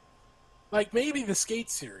 Not like maybe the Skate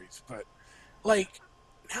series, but like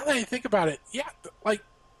now that I think about it, like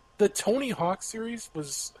the Tony Hawk series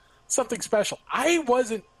was something special. I've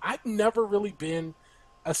never really been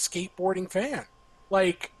a skateboarding fan.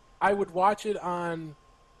 Like I would watch it on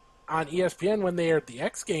ESPN when they aired the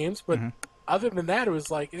X Games, but other than that, it was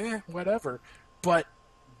like whatever. But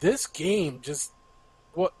this game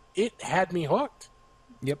it had me hooked.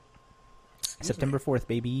 Yep. September 4th,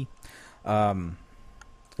 baby. It's going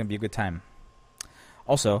to be a good time.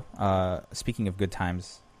 Also, speaking of good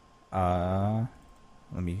times, let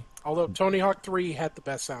me... Although Tony Hawk 3 had the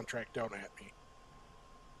best soundtrack, don't at me.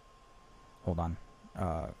 Hold on.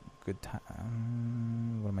 Good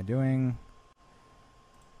time... what am I doing?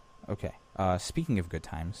 Okay. Speaking of good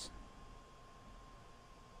times...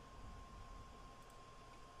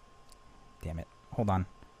 Damn it. Hold on,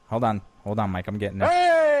 Mike. I'm getting there.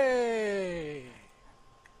 Hey!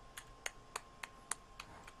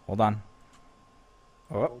 Hold on.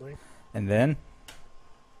 Oh. And then...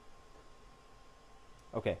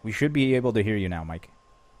 Okay, we should be able to hear you now, Mike.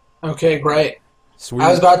 Okay, great. Sweet. I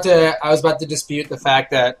was about to dispute the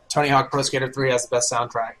fact that Tony Hawk Pro Skater 3 has the best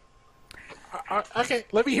soundtrack. Okay,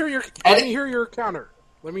 let me hear your counter.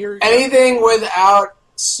 Let me hear your anything without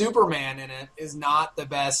Superman in it is not the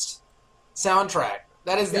best soundtrack.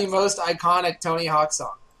 That is the most iconic Tony Hawk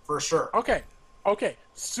song, for sure. Okay.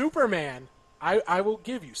 Superman, I will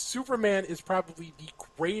give you. Superman is probably the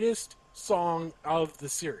greatest song of the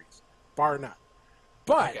series, bar none.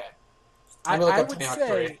 But I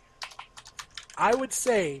would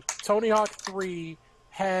say Tony Hawk 3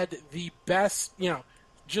 had the best,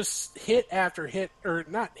 just hit after hit, or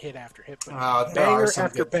not hit after hit, but banger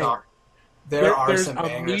after banger. There's some Amoeba,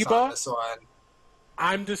 bangers on this one.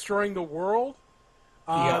 I'm Destroying the World.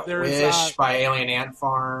 There's Wish by Alien Ant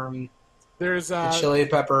Farm. There's the Chili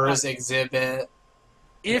Peppers, Exhibit.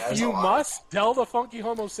 If You Must, Delta Funky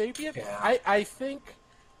Homo Sapien. Yeah. I think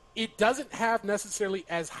it doesn't have necessarily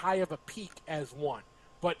as high of a peak as one,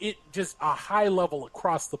 but it just a high level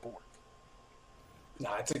across the board. No,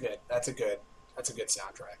 that's a good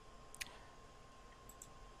soundtrack.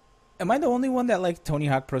 Am I the only one that liked Tony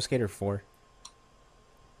Hawk Pro Skater 4?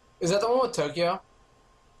 Is that the one with Tokyo?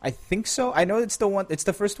 I think so. I know it's the one. It's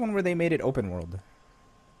the first one where they made it open world,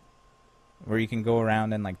 where you can go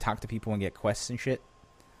around and like talk to people and get quests and shit.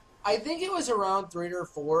 I think it was around 3 or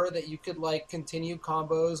 4 that you could like continue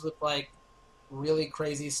combos with like really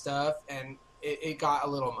crazy stuff, and it got a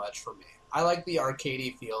little much for me. I like the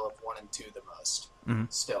arcadey feel of 1 and 2 the most. Mm-hmm.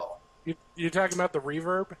 Still, you're talking about the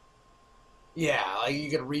reverb? Yeah, like you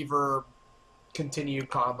could reverb, continue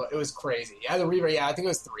combo. It was crazy. Yeah, the reverb. Yeah, I think it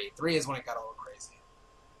was 3. 3 is when it got a little crazy.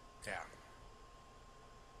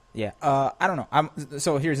 Yeah. I don't know.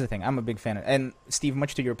 So here's the thing. I'm a big fan of, and Steve,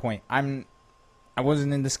 much to your point, I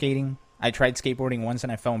wasn't into skating. I tried skateboarding once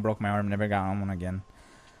and I fell and broke my arm. Never got on one again.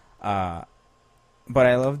 But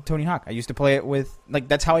I love Tony Hawk. I used to play it with, like,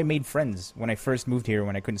 that's how I made friends when I first moved here.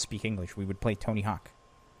 When I couldn't speak English, we would play Tony Hawk.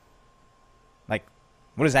 Like,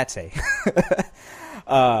 what does that say?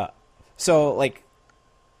 So like,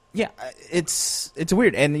 yeah, it's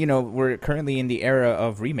weird, and we're currently in the era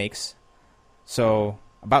of remakes, so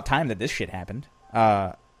about time that this shit happened.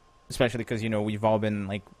 Especially because we've all been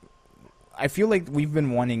like, I feel like we've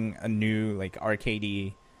been wanting a new like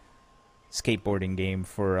arcadey skateboarding game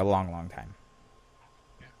for a long, long time.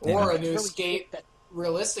 Or a new skate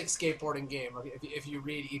realistic skateboarding game if you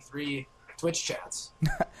read E3 Twitch chats.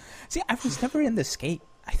 See, I was never in the skate.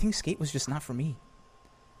 I think skate was just not for me.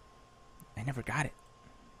 I never got it.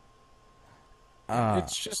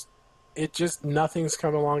 It just nothing's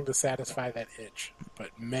come along to satisfy that itch.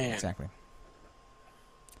 But man, exactly.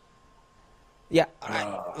 Yeah,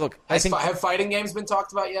 look. Have fighting games been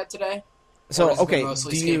talked about yet today? So okay,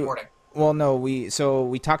 mostly skateboarding. Well, no. We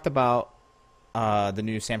talked about the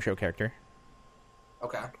new Sam Show character.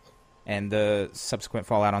 Okay. And the subsequent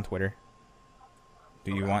fallout on Twitter.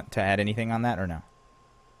 Do you want to add anything on that or no?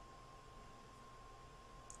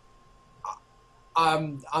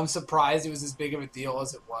 I'm surprised it was as big of a deal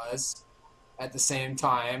as it was. At the same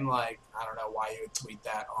time, like, I don't know why you would tweet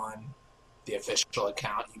that on the official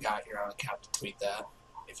account. You got your own account to tweet that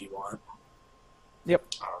if you want. Yep.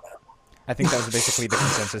 I don't know. I think that was basically the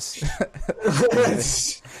consensus.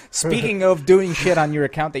 Speaking of doing shit on your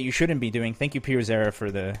account that you shouldn't be doing, thank you, Piers Era,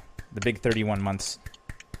 for the big 31 months.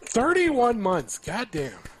 31 months,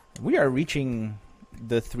 goddamn. We are reaching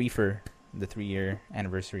the 3-year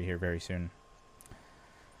anniversary here very soon.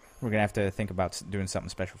 We're going to have to think about doing something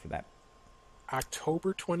special for that.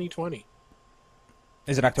 October 2020.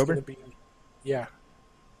 Is it October? Yeah.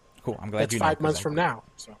 Cool, I'm glad That's you know. 5 months from now.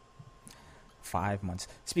 So. 5 months.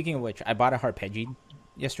 Speaking of which, I bought a Harpeggi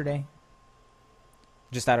yesterday.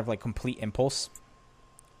 Just out of, like, complete impulse.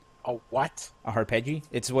 A what? A Harpeggi.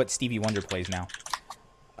 It's what Stevie Wonder plays now.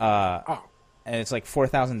 Oh. And it's like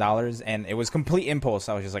 $4,000, and it was complete impulse.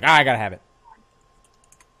 I was just like, I gotta have it.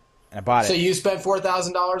 And I bought it. So you spent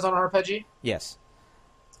 $4,000 on an Harpeggi? Yes.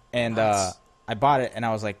 And Nice. I bought it, and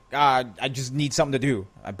I was like, I just need something to do.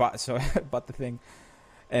 So I bought the thing.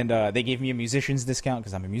 And they gave me a musician's discount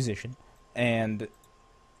because I'm a musician. And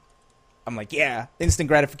I'm like, yeah, instant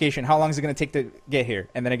gratification. How long is it going to take to get here?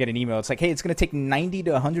 And then I get an email. It's like, hey, it's going to take 90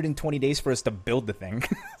 to 120 days for us to build the thing.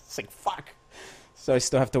 It's like, fuck. So I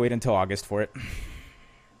still have to wait until August for it.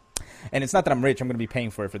 And it's not that I'm rich. I'm going to be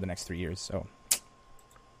paying for it for the next 3 years. So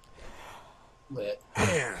Lit.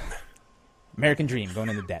 Man. American dream, going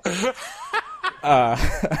into debt. I've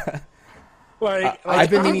been I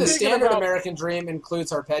think meaning the to- standard American dream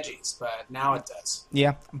includes Harpeggies, but now it does.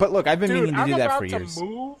 Yeah. But look, I've been Dude, meaning to do that for I'm about years. to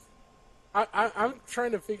move. I'm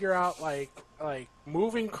trying to figure out like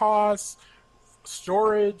moving costs,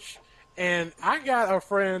 storage, and I got a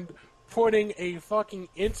friend putting a fucking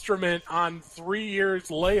instrument on 3 years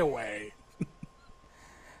layaway.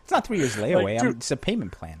 It's not 3 years layaway. dude, It's a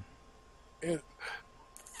payment plan.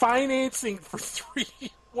 Financing for 3,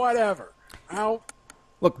 whatever.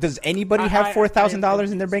 Look, does anybody have I-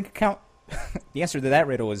 $4,000 in their bank account? The answer to that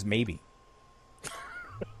riddle is maybe.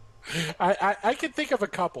 I can think of a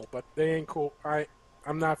couple, but they ain't cool.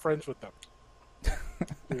 I'm not friends with them.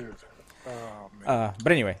 Dude. Oh, man.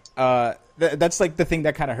 But anyway, that's like the thing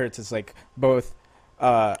that kind of hurts. It's like both.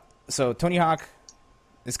 So Tony Hawk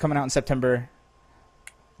is coming out in September.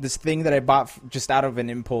 This thing that I bought just out of an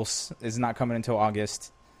impulse is not coming until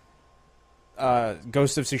August.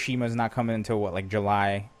 Ghost of Tsushima is not coming until like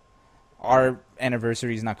July. Our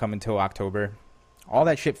anniversary is not coming until October. All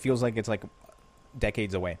that shit feels like it's like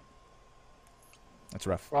decades away. That's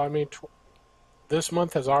rough. Well, I mean, this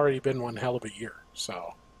month has already been one hell of a year,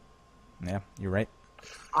 so. Yeah, you're right.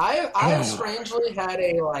 I have strangely had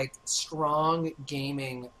a like strong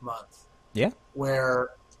gaming month. Yeah.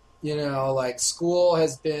 Where, like school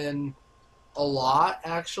has been a lot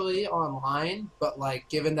actually online, but like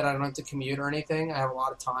given that I don't have to commute or anything, I have a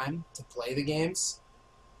lot of time to play the games.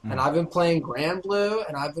 And I've been playing Grand Blue,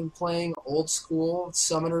 and I've been playing old school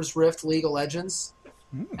Summoner's Rift League of Legends.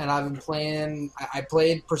 And I've been playing. I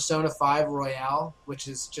played Persona 5 Royale, which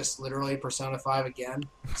is just literally Persona 5 again.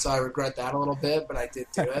 So I regret that a little bit, but I did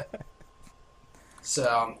do it.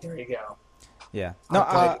 So there you go. Yeah. I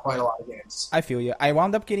played quite a lot of games. I feel you. I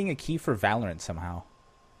wound up getting a key for Valorant somehow.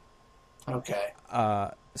 Okay.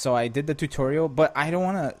 So I did the tutorial, but I don't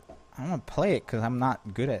want to play it because I'm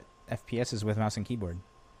not good at FPSs with mouse and keyboard.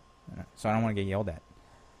 So I don't want to get yelled at.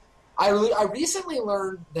 I recently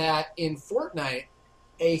learned that in Fortnite,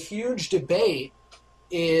 a huge debate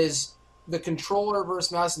is the controller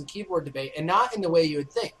versus mouse and keyboard debate, and not in the way you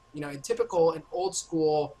would think. In typical and old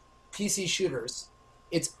school PC shooters,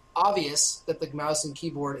 it's obvious that the mouse and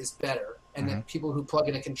keyboard is better, and that people who plug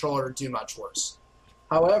in a controller do much worse.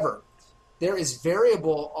 However, there is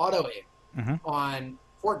variable auto aim on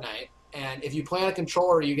Fortnite, and if you play on a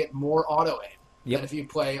controller, you get more auto aim than if you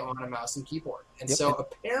play on a mouse and keyboard. And so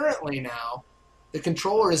apparently now, the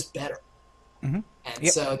controller is better. And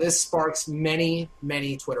so this sparks many,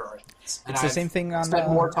 many Twitter arguments. And It's the same thing on... spent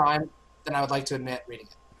more time than I would like to admit reading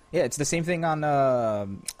it. Yeah, it's the same thing on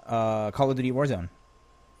Call of Duty Warzone.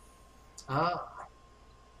 Ah.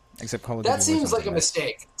 Except Call of Duty That seems Warzone's like a nice.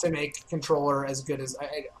 mistake to make controller as good as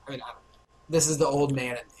I mean, this is the old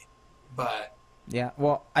man in me, but Yeah,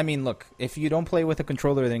 well, I mean, look, if you don't play with a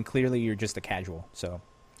controller, then clearly you're just a casual. So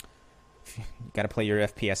you got to play your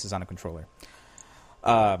FPSs on a controller.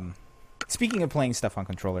 Speaking of playing stuff on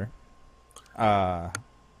controller,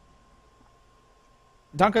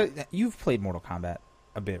 Donka, you've played Mortal Kombat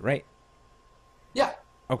a bit, right? yeah,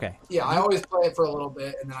 Okay. yeah. I always play it for a little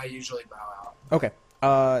bit, and then I usually bow out. Okay.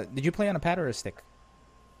 Did you play on a pad or a stick?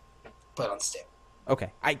 Play it on stick.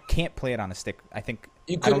 Okay. I can't play it on a stick. I think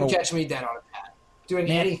You I don't couldn't know- catch me dead on a pad doing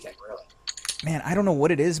Man. anything really. Man, I don't know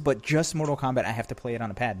what it is, but just Mortal Kombat, I have to play it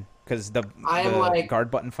on a pad because the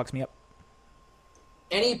guard button fucks me up.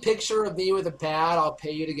 Any picture of me with a pad, I'll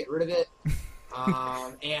pay you to get rid of it.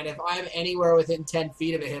 And if I'm anywhere within 10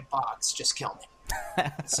 feet of a hitbox, just kill me.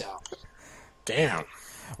 So, Damn.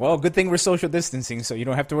 Well, good thing we're social distancing, so you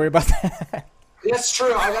don't have to worry about that. that's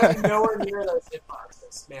true. I got to be nowhere near those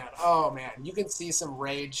hitboxes, man. Oh, man. You can see some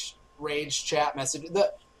rage chat messages.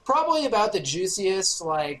 Probably about the juiciest,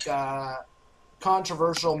 like,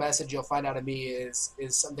 controversial message you'll find out of me is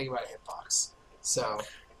something about a hitbox. So,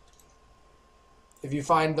 if you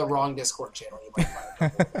find the wrong Discord channel, you might find a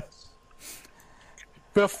couple of those.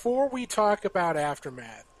 Before we talk about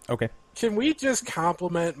Aftermath, Okay. can we just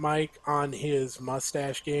compliment Mike on his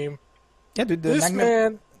mustache game? Yeah, dude, This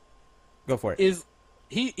man go for it. is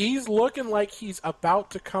he's looking like he's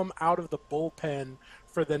about to come out of the bullpen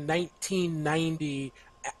for the 1990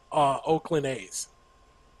 Oakland A's.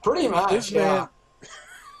 Pretty much, This yeah.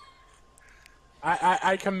 man,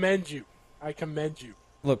 I commend you. I commend you.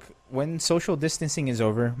 Look, when social distancing is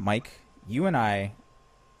over, Mike, you and I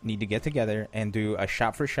need to get together and do a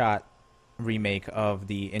shot-for-shot remake of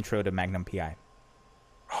the intro to Magnum PI.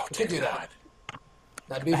 Oh, We could do that.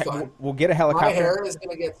 That'd be fun. We'll get a My helicopter. hair is going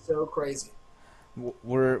to get so crazy.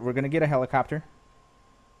 We're going to get a helicopter.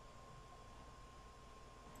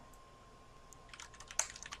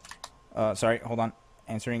 Sorry, hold on.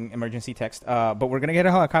 Answering emergency text. But we're going to get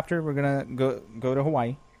a helicopter. We're going to go to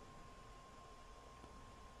Hawaii.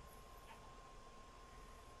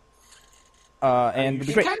 And it'd be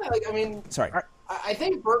You great. kind of like, I mean, Sorry. I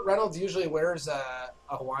think Burt Reynolds usually wears a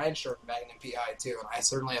Hawaiian shirt in Magnum PI too, and I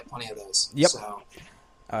certainly have plenty of those. Yep. So,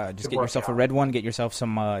 Just Good get work, yourself a Al. red one. Get yourself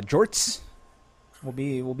some jorts. We'll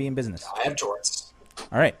be in business. I have jorts.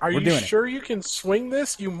 All right, Are we're you doing sure you can swing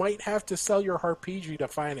this? You might have to sell your Harpeggi to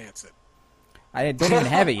finance it. it. I don't even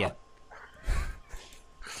have it yet.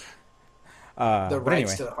 The but rights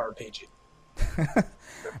anyway, to the hard page.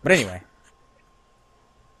 but anyway,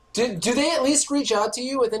 Do they at least reach out to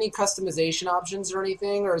you with any customization options or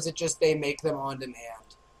anything, or is it just they make them on demand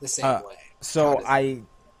the same way? so How does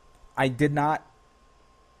I did not.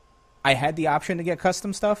 I had the option to get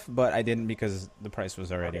custom stuff, but I didn't because the price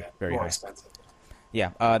was already Okay, very more high. expensive.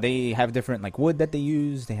 Yeah, they have different like wood that they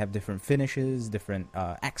use. They have different finishes, different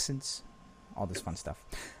accents, all this fun stuff.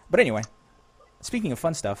 But anyway, speaking of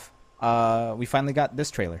fun stuff, we finally got this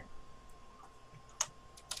trailer.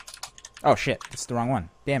 Oh shit, it's the wrong one.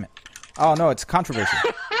 Damn it. Oh no, it's controversy.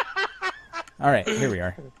 All right, here we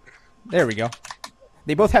are. There we go.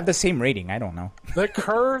 They both have the same rating. I don't know. The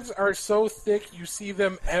curves are so thick you see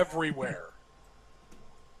them everywhere.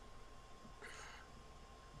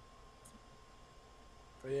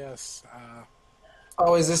 But yes.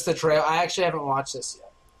 Oh, is this the trail? I actually haven't watched this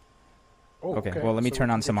yet. Okay, well let me so turn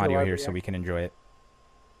we on can some get your audio live here so uh, we reaction. can enjoy it.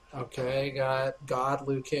 Okay, got God,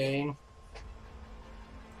 Liu Kang. In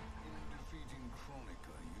defeating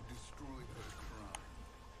Kronika, you destroyed her crown.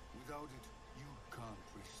 Without it, you can't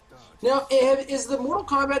restart. Now, is the Mortal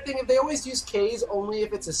Kombat thing, if they always use K's only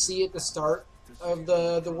if it's a C at the start of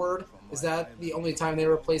the word? Is that the only time they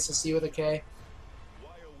replace a C with a K?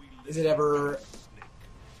 Is it ever...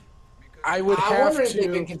 I would I have wonder if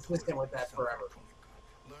they've been to. consistent with that forever.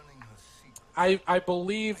 Learning her secret. I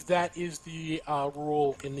believe that is the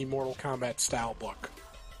rule in the Mortal Kombat style book.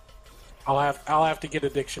 I'll have to get a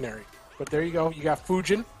dictionary. But there you go. You got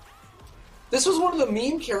Fujin. This was one of the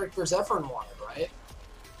meme characters Efren wanted, right?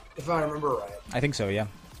 If I remember right. I think so, yeah.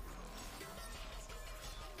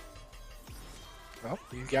 Well,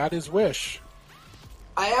 he got his wish.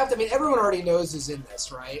 Everyone already knows who's in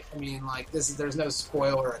this, right? I mean, like, there's no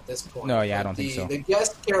spoiler at this point. No, yeah, I Like, don't think so. The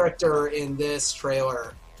guest character in this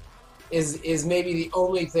trailer is maybe the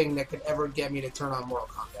only thing that could ever get me to turn on Mortal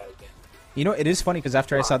Kombat again. You know, it is funny because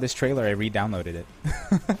after I saw this trailer, I re-downloaded it.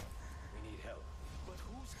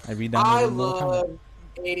 I re-downloaded I Mortal Kombat. love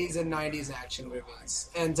 80s and 90s action movies.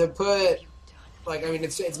 And to put, like, I mean,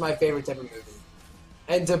 it's my favorite type of movie.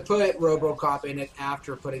 And to put RoboCop in it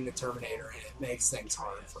after putting the Terminator in it makes things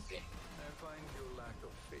hard for me.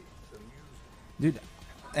 Dude,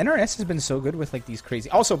 NRS has been so good with like these crazy.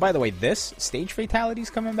 Also, by the way, this stage fatalities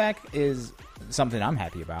coming back is something I'm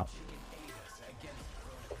happy about.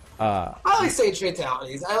 I like stage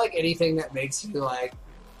fatalities. I like anything that makes you like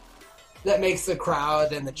that makes the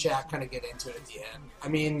crowd and the chat kind of get into it at the end. I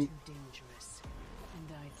mean,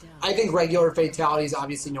 I think regular fatalities,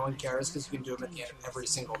 obviously no one cares because you can do them at the end of every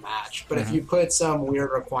single match. But if you put some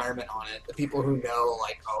weird requirement on it, the people who know,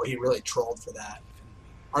 like, oh, he really trolled for that,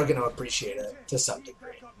 are going to appreciate it to some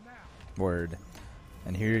degree. Word.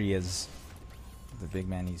 And here he is, the big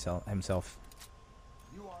man himself.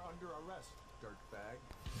 You are under arrest,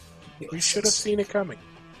 dirtbag. We should have seen it coming.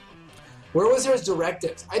 Where was his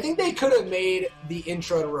directives? I think they could have made the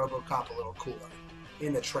intro to RoboCop a little cooler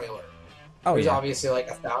in the trailer. Oh, There's yeah. obviously like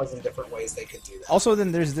 1,000 different ways they could do that. Also,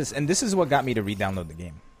 then there's this, and this is what got me to re-download the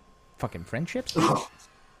game. Fucking friendships? Dude?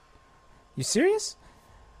 You serious?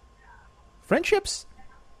 Friendships?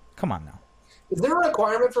 Come on now. Is there a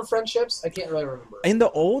requirement for friendships? I can't really remember. In the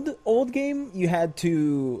old game, you had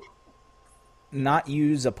to not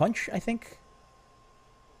use a punch, I think.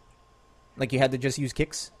 Like, you had to just use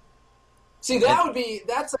kicks. See,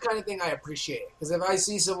 that's the kind of thing I appreciate. Because if I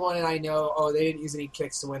see someone and I know, oh, they didn't use any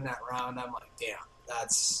kicks to win that round, I'm like, damn,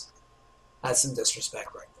 that's some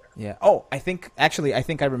disrespect right there. Yeah. Oh, I think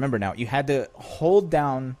I remember now. You had to hold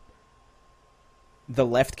down the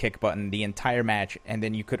left kick button the entire match, and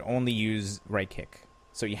then you could only use right kick.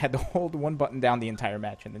 So you had to hold one button down the entire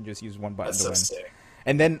match, and then just use one button That's to so win. sick.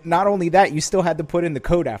 And then not only that, you still had to put in the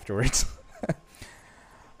code afterwards.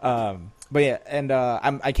 But yeah, and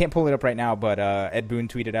I can't pull it up right now, but Ed Boon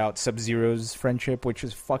tweeted out Sub-Zero's friendship, which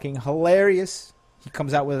is fucking hilarious. He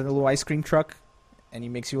comes out with a little ice cream truck, and he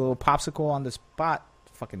makes you a little popsicle on the spot.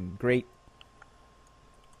 Fucking great.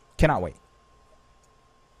 Cannot wait.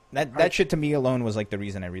 That shit to me alone was like the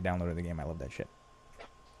reason I re-downloaded the game. I love that shit.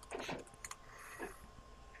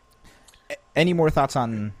 Any more thoughts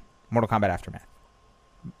on Mortal Kombat Aftermath?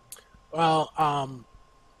 Well,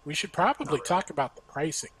 we should probably talk about the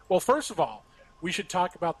pricing. Well, first of all, we should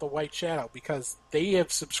talk about the White Shadow because they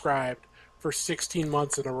have subscribed for 16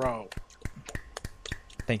 months in a row.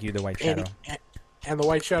 Thank you, the White Shadow. And the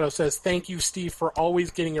White Shadow says, "Thank you, Steve, for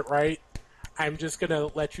always getting it right. I'm just going to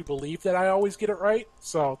let you believe that I always get it right,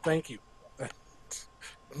 so thank you."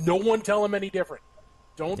 No one tell him any different.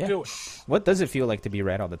 Don't do it. What does it feel like to be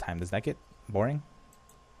right all the time? Does that get boring?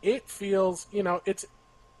 It feels,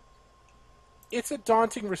 it's a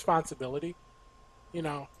daunting responsibility,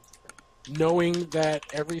 knowing that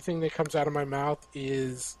everything that comes out of my mouth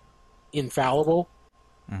is infallible.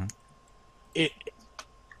 Mm-hmm.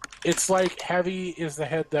 It's like heavy is the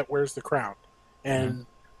head that wears the crown, and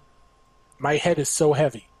my head is so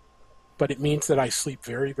heavy, but it means that I sleep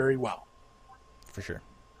very, very well. For sure.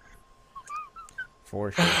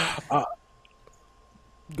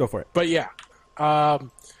 Go for it. But yeah,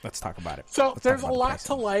 Let's talk about it. so Let's there's talk a about the lot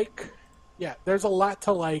pricing. to like. Yeah, there's a lot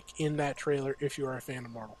to like in that trailer if you are a fan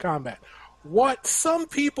of Mortal Kombat. What some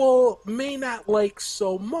people may not like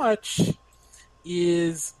so much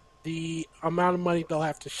is the amount of money they'll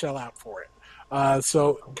have to shell out for it.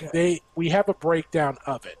 We have a breakdown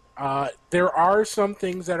of it. There are some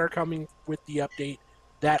things that are coming with the update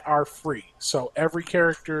that are free. So every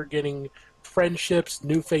character getting friendships,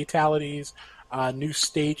 new fatalities, new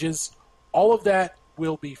stages, all of that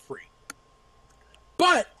will be free.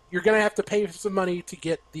 But you're going to have to pay some money to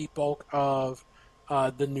get the bulk of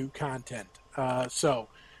the new content. So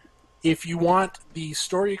if you want the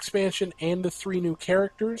story expansion and the 3 new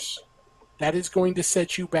characters, that is going to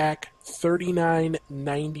set you back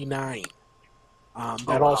 $39.99.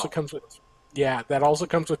 That also comes with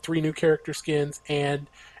 3 new character skins and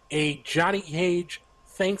a Johnny Cage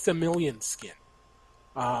Thanks a Million skin.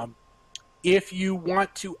 If you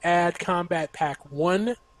want to add Combat Pack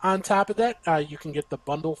 1 on top of that, you can get the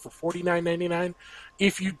bundle for $49.99.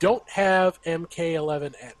 If you don't have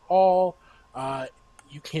MK11 at all,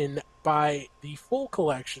 you can buy the full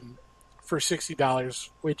collection for $60,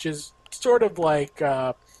 which is sort of like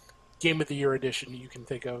Game of the Year edition. You can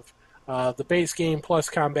think of the base game plus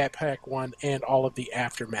Combat Pack 1 and all of the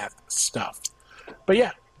Aftermath stuff. But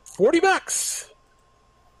yeah, $40.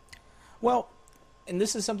 Well, and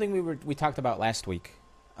this is something we talked about last week.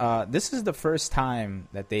 This is the first time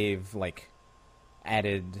that they've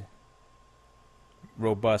added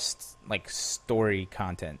robust story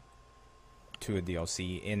content to a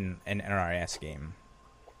DLC in an NRS game,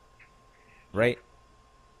 right?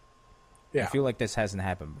 Yeah. I feel like this hasn't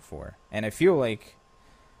happened before, and I feel like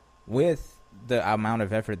with the amount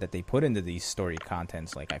of effort that they put into these story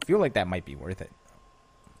contents, I feel like that might be worth it.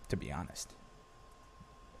 To be honest.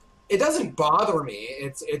 it doesn't bother me.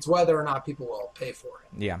 It's whether or not people will pay for it.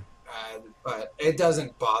 Yeah. But it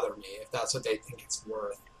doesn't bother me if that's what they think it's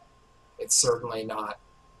worth. It's certainly not.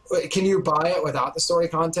 Can you buy it without the story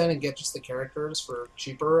content and get just the characters for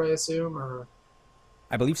cheaper, I assume? Or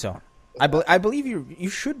I believe so. I believe you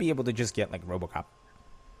should be able to just get like RoboCop.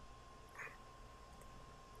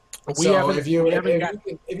 We so haven't, if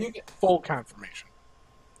you get full confirmation.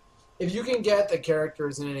 If you can get the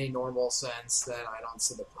characters in any normal sense, then I don't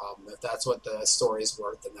see the problem. If that's what the story's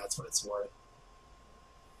worth, then that's what it's worth.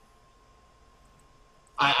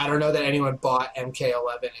 I don't know that anyone bought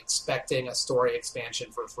MK11 expecting a story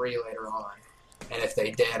expansion for free later on. And if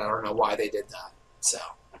they did, I don't know why they did that. So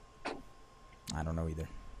I don't know either.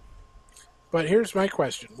 But here's my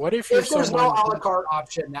question. What if you're there's someone... no a la carte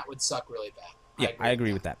option, that would suck really bad. Yeah, I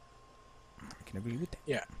agree with that. I can agree with that.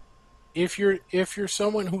 Yeah. If you're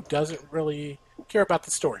someone who doesn't really care about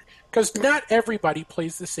the story, because not everybody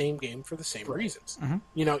plays the same game for the same reasons. Mm-hmm.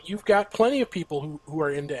 You know, you've got plenty of people who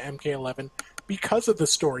are into MK11 because of the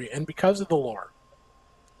story and because of the lore.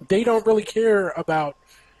 They don't really care about.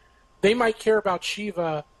 They might care about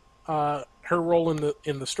Shiva, her role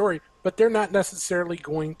in the story, but they're not necessarily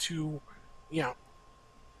going to, you know,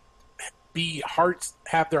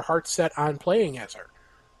 have their hearts set on playing as her.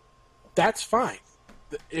 That's fine.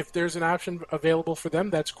 If there's an option available for them,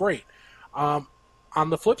 that's great. On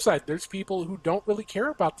the flip side, there's people who don't really care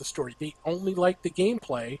about the story. They only like the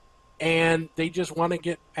gameplay, and they just want to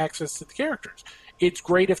get access to the characters. It's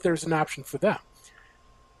great if there's an option for them.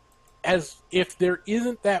 As if there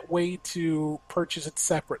isn't that way to purchase it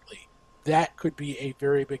separately, that could be a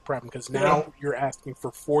very big problem, because now you're asking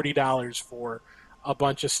for $40 for a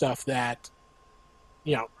bunch of stuff that,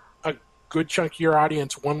 you know, a good chunk of your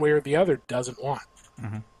audience, one way or the other, doesn't want.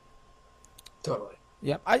 Mm-hmm. Totally.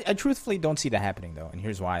 Yeah, I truthfully don't see that happening, though, and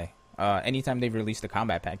here's why. Anytime they've released a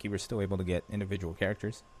combat pack, you were still able to get individual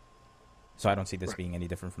characters. So I don't see this being any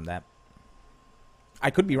different from that. I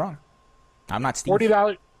could be wrong. I'm not Steve.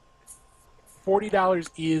 $40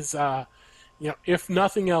 is, you know, if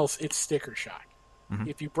nothing else, it's sticker shock. Mm-hmm.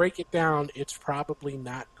 If you break it down, it's probably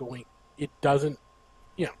not going... It doesn't...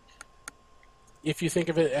 You know, if you think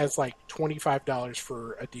of it as like $25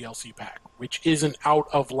 for a DLC pack, which isn't out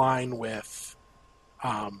of line with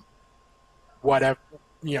whatever,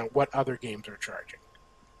 you know, what other games are charging.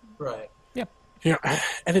 Right. Yep. You know,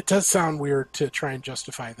 and it does sound weird to try and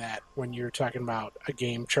justify that when you're talking about a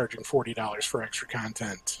game charging $40 for extra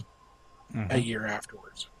content a year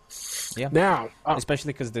afterwards. Yeah. Now,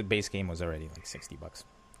 especially because the base game was already like $60.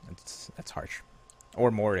 That's harsh, or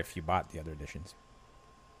more if you bought the other editions.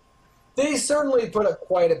 They certainly put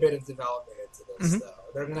quite a bit of development into this, though.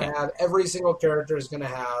 They're going to have every single character is going to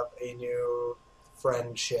have a new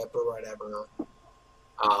friendship or whatever.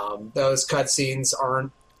 Those cutscenes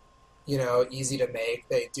aren't, you know, easy to make.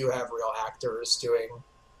 They do have real actors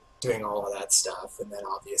doing all of that stuff, and then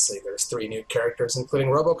obviously there's 3 new characters, including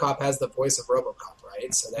RoboCop has the voice of RoboCop,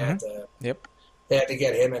 right? So they had to, they had to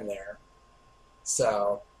get him in there.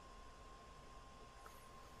 So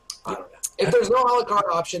I don't know. If there's no a la carte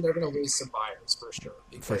option, they're going to lose some buyers for sure.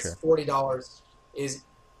 Because $40 is,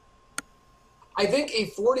 I think, a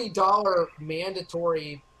 $40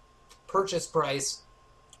 mandatory purchase price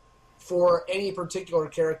for any particular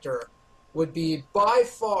character would be by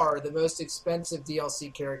far the most expensive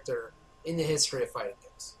DLC character in the history of fighting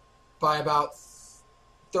games, by about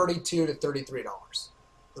 $32 to $33.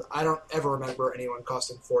 I don't ever remember anyone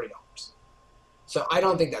costing $40. So I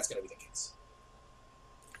don't think that's going to be the case.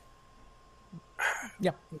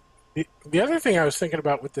 Yeah. The other thing I was thinking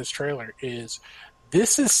about with this trailer is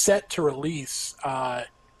this is set to release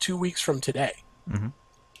 2 weeks from today. Mm-hmm.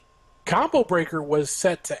 Combo Breaker was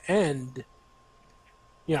set to end,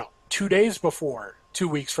 you know, 2 days before 2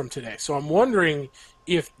 weeks from today. So I'm wondering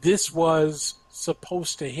if this was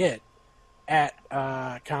supposed to hit at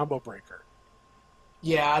Combo Breaker.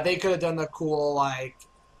 Yeah, they could have done the cool, like,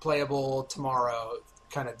 playable tomorrow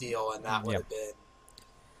kind of deal, and that would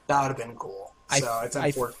have been cool. So it's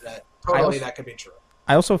unfortunate. Totally, that could be true.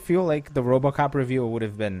 I also feel like the RoboCop reveal would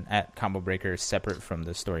have been at Combo Breaker separate from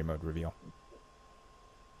the story mode reveal.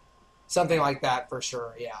 Something like that for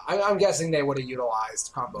sure, yeah. I'm guessing they would have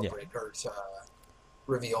utilized Combo Breaker to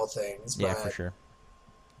reveal things. Yeah, but for sure.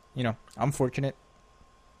 You know, unfortunate.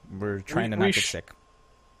 We're trying to not get sick.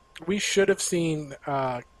 We should have seen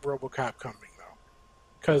RoboCop coming, though.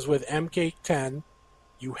 Because with MK10,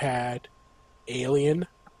 you had Alien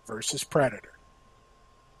versus Predator.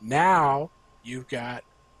 Now, you've got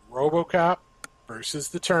RoboCop versus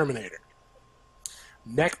the Terminator.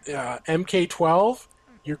 Next, MK12,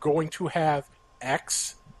 you're going to have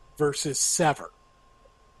X versus Sever.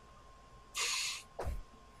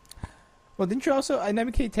 Well, didn't you also in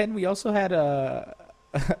MK10 we also had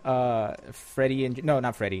Freddy and no,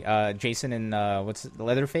 not Freddy. Jason and what's it,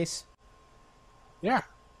 Leatherface? Yeah.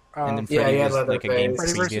 And then Yeah, Freddy he had was like a game Leatherface. Freddy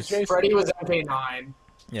versus previous. Jason. Freddy was MK9.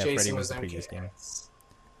 Yeah, Jason Freddy was was the previous game. MK6.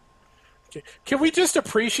 Okay. Can we just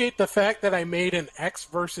appreciate the fact that I made an X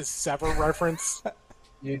versus Sever reference?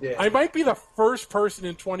 You did. I might be the first person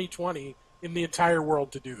in 2020 in the entire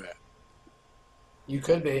world to do that. You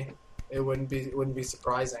could be. It wouldn't be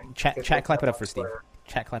surprising. Chat, clap it up for Steve.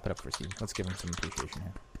 Chat, clap it up for Steve. Let's give him some appreciation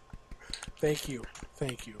here.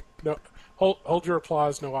 Thank you. No, hold your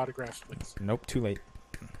applause. No autographs, please. Nope, too late.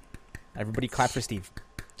 Everybody clap for Steve.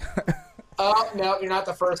 Oh no, you're not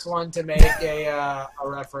the first one to make a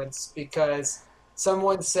reference because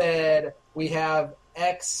someone said we have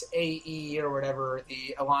XAE or whatever,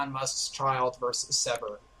 the Elon Musk's child versus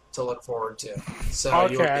Sever to look forward to. So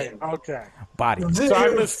Okay. Body. So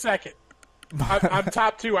I'm the second. I'm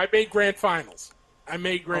top two. I made grand finals.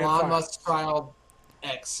 Elon finals. Musk's child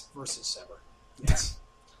X versus Sever. Yes.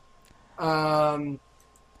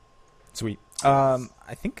 Sweet.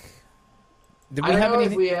 I think. Did we I don't have know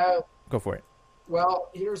anything? if we have. Go for it. Well,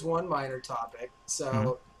 here's one minor topic.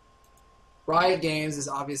 So, Riot Games is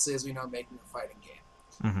obviously, as we know, making a fighting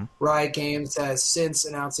game. Mm-hmm. Riot Games has, since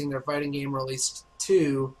announcing their fighting game, released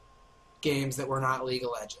 2 games that were not League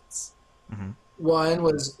of Legends. Mm-hmm. One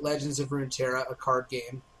was Legends of Runeterra, a card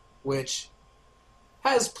game, which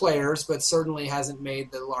has players, but certainly hasn't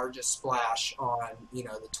made the largest splash on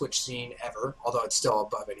the Twitch scene ever, although it's still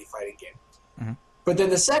above any fighting game. Mm-hmm. But then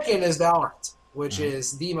the second is Valorant, which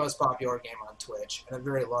is the most popular game on Twitch and a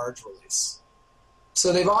very large release.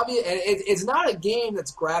 So they've it's not a game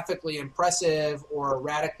that's graphically impressive or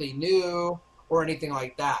radically new or anything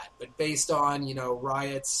like that, but based on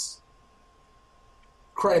Riot's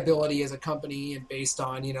credibility as a company and based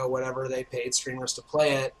on whatever they paid streamers to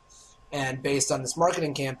play it, and based on this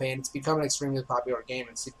marketing campaign, it's become an extremely popular game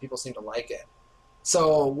and people seem to like it.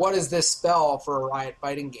 So what does this spell for a Riot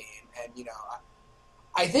fighting game? And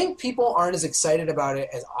I think people aren't as excited about it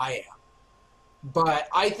as I am. But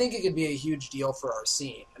I think it could be a huge deal for our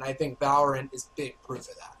scene, and I think Valorant is big proof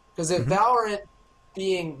of that. Because if Valorant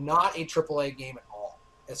being not a AAA game at all,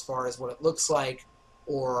 as far as what it looks like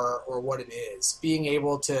or what it is, being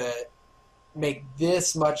able to make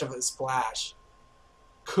this much of a splash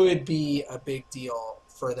could be a big deal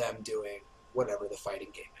for them doing whatever the fighting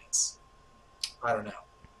game is. I don't know.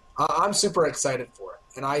 I'm super excited for it,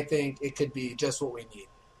 and I think it could be just what we need.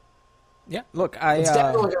 Yeah, look, It's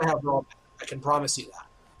definitely going to have rollback. I can promise you that.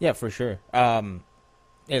 Yeah, for sure. Yeah,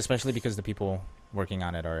 especially because the people working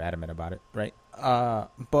on it are adamant about it, right?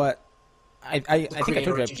 But I think I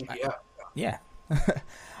told you. Yeah.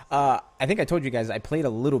 I think I told you guys I played a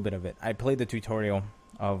little bit of it. I played the tutorial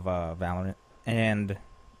of Valorant, and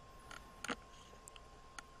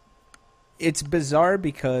it's bizarre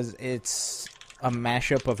because it's a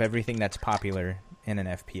mashup of everything that's popular in an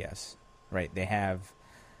FPS, right?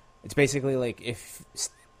 It's basically like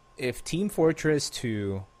if Team Fortress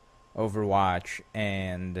 2, Overwatch,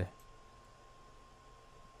 and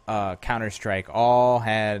Counter-Strike all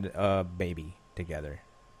had a baby together.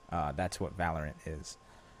 That's what Valorant is.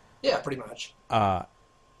 Yeah, pretty much.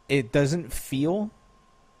 It doesn't feel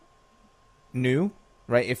new,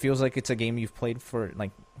 right? It feels like it's a game you've played for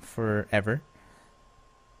like forever.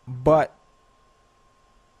 But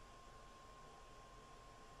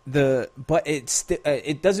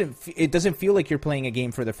it doesn't feel like you're playing a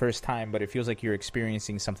game for the first time, but it feels like you're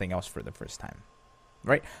experiencing something else for the first time,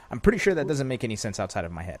 right? I'm pretty sure that doesn't make any sense outside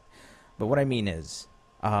of my head, but what I mean is,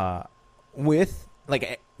 with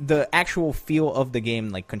like the actual feel of the game,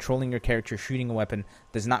 like controlling your character, shooting a weapon,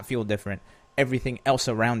 does not feel different. Everything else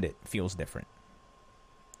around it feels different,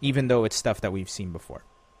 even though it's stuff that we've seen before.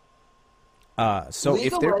 So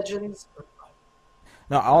League of Legends.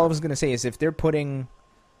 No, all I was gonna say is if they're putting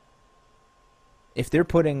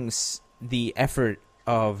the effort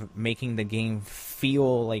of making the game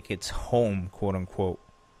feel like it's home, quote unquote,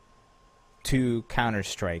 to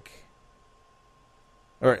Counter-Strike,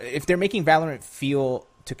 or if they're making Valorant feel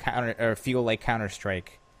like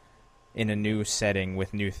Counter-Strike in a new setting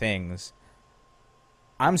with new things,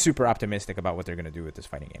 I'm super optimistic about what they're going to do with this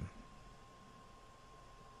fighting game.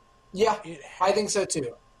 Yeah, I think so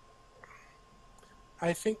too.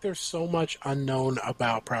 I think there's so much unknown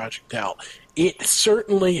about Project L. It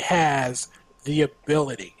certainly has the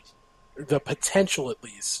ability, the potential at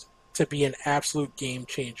least, to be an absolute game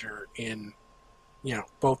changer in,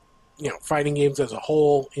 both, fighting games as a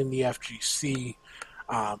whole in the FGC.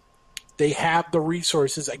 They have the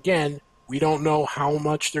resources. Again, we don't know how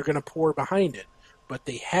much they're going to pour behind it, but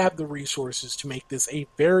they have the resources to make this a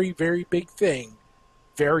very, very big thing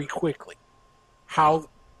very quickly. How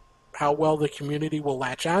well the community will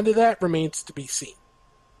latch onto that remains to be seen.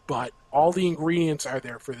 But all the ingredients are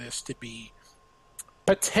there for this to be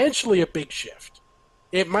potentially a big shift.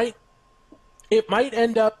 It might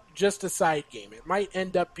end up just a side game. It might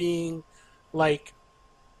end up being like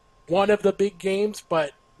one of the big games,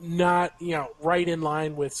 but not, right in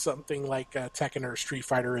line with something like Tekken or Street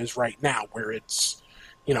Fighter is right now, where it's,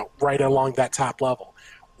 right along that top level.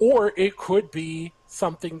 Or it could be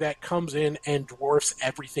something that comes in and dwarfs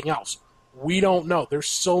everything else. We don't know. There's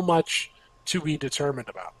so much to be determined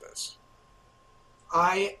about this.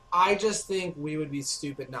 I just think we would be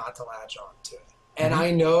stupid not to latch on to it. And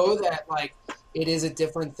I know that, it is a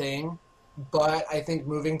different thing, but I think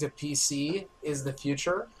moving to PC is the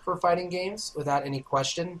future for fighting games, without any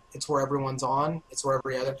question. It's where everyone's on. It's where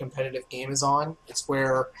every other competitive game is on. It's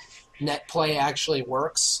where net play actually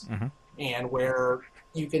works, and where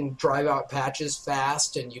you can drive out patches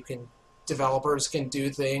fast, and developers can do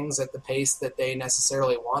things at the pace that they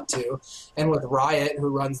necessarily want to. And with Riot, who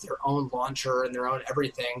runs their own launcher and their own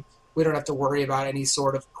everything, we don't have to worry about any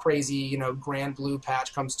sort of crazy, Grand Blue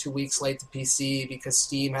patch comes 2 weeks late to PC because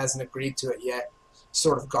Steam hasn't agreed to it yet.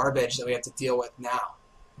 Sort of garbage that we have to deal with now.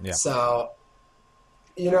 Yeah. So,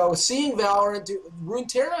 seeing Valorant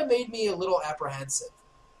Runeterra made me a little apprehensive,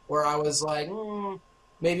 where I was like,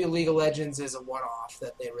 maybe League of Legends is a one-off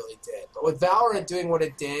that they really did. But with Valorant doing what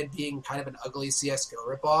it did, being kind of an ugly CSGO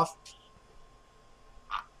ripoff,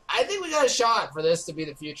 I think we got a shot for this to be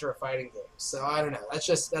the future of fighting games. So I don't know. That's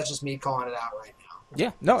just me calling it out right now.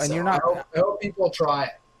 Yeah, no, and you're not. I hope people try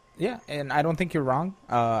it. Yeah, and I don't think you're wrong.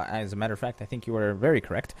 As a matter of fact, I think you are very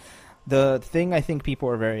correct. The thing I think people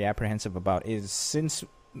are very apprehensive about is, since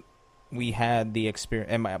we had the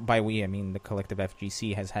experience, and by we I mean the collective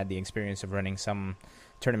FGC has had the experience of running some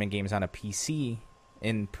tournament games on a PC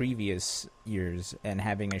in previous years and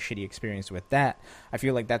having a shitty experience with that, I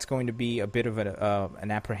feel like that's going to be a bit of an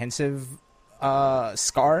apprehensive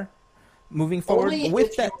scar moving forward. Only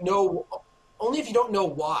if you don't know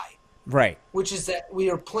why. Right. Which is that we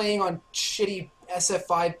are playing on shitty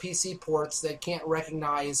SF5 PC ports that can't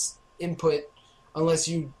recognize input unless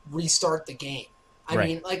you restart the game. I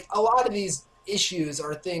mean, a lot of these issues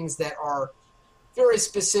are things that are very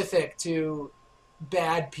specific to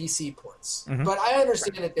bad PC ports. But I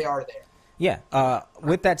understand that they are there. Yeah.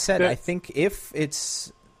 With that said, I think if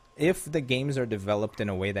the games are developed in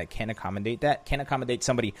a way that can accommodate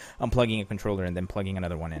somebody unplugging a controller and then plugging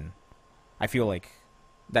another one in, I feel like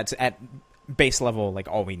that's at base level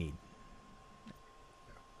all we need.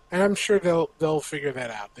 And I'm sure they'll figure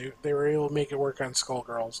that out. They were able to make it work on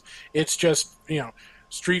Skullgirls. It's just,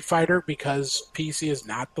 Street Fighter, because PC is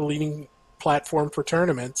not the leading platform for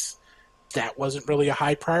tournaments, that wasn't really a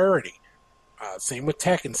high priority. Same with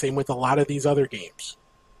Tekken, same with a lot of these other games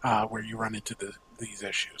where you run into these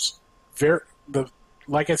issues.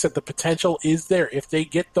 Like I said, the potential is there if they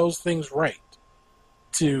get those things right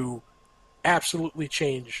to absolutely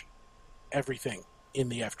change everything in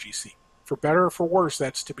the FGC. For better or for worse,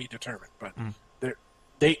 that's to be determined. But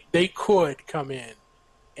they could come in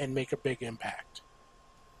and make a big impact.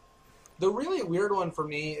 The really weird one for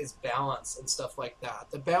me is balance and stuff like that.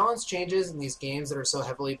 The balance changes in these games that are so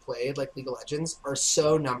heavily played, like League of Legends, are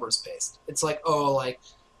so numbers-based. It's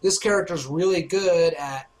this character's really good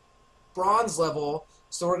at bronze level,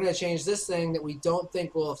 so we're going to change this thing that we don't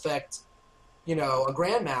think will affect, a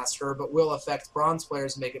grandmaster, but will affect bronze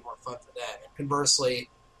players and make it more fun for them. And conversely,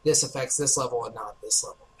 this affects this level and not this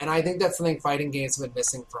level. And I think that's something fighting games have been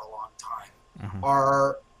missing for a long time.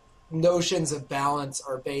 Our notions of balance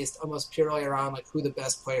are based almost purely around who the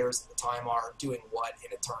best players at the time are doing what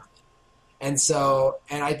in a tournament.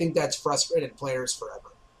 And I think that's frustrated players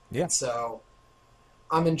forever. Yeah. So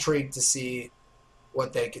I'm intrigued to see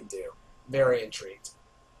what they can do. Very intrigued.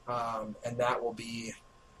 And that will be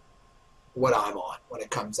what I'm on when it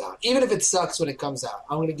comes out. Even if it sucks when it comes out,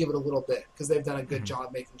 I'm going to give it a little bit because they've done a good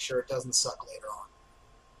job making sure it doesn't suck later on.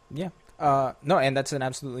 Yeah. No, and that's an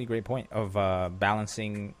absolutely great point of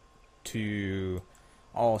balancing to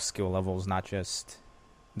all skill levels, not just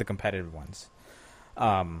the competitive ones.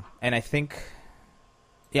 And I think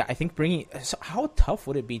bringing... So how tough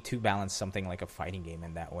would it be to balance something like a fighting game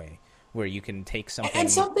in that way, where you can take something... And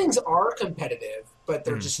some things are competitive, but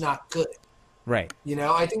they're just not good. Right.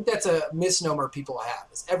 I think that's a misnomer people have.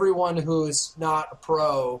 Is everyone who's not a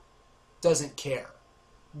pro doesn't care.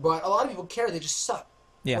 But a lot of people care, they just suck.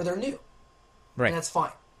 Yeah. Or they're new. Right. And that's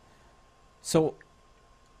fine. So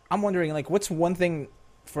I'm wondering, what's one thing,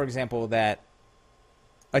 for example, that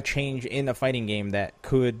a change in a fighting game that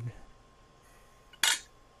could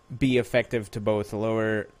be effective to both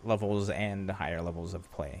lower levels and higher levels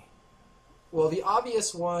of play? Well, the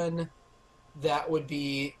obvious one that would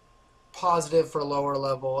be positive for lower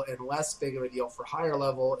level and less big of a deal for higher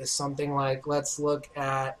level is something like, let's look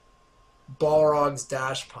at Balrog's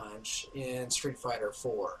dash punch in Street Fighter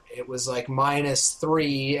 4. It was like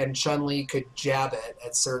 -3, and Chun-Li could jab it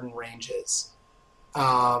at certain ranges.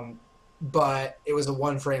 But it was a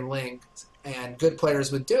one-frame link, and good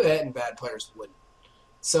players would do it, and bad players wouldn't.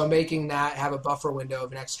 So making that have a buffer window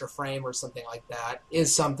of an extra frame or something like that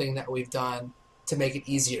is something that we've done to make it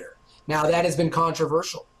easier. Now, that has been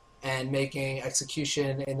controversial, and making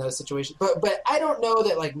execution in those situations. But I don't know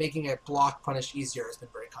that like making a block punish easier has been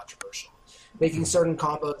very controversial. Making certain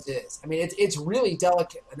combos is. I mean, it's really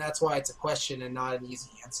delicate, and that's why it's a question and not an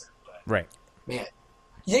easy answer. But, Right. man,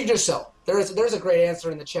 Yggdrasil. There's a great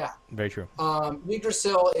answer in the chat. Very true.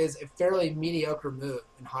 Yggdrasil is a fairly mediocre move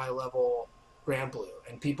in high-level Grand Blue,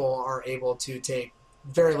 and people are able to take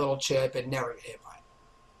very little chip and never get hit by it.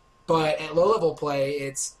 But at low-level play,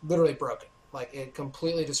 it's literally broken. Like, it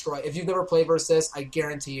completely destroys. If you've never played versus this, I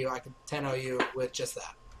guarantee you I can 10-0 you with just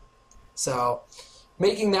that. So,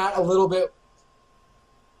 making that a little bit,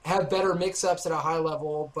 have better mix-ups at a high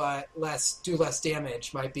level, but do less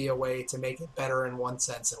damage might be a way to make it better in one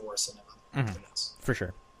sense and worse in another. Who knows? For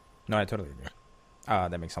sure. No, I totally agree.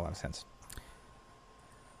 That makes a lot of sense.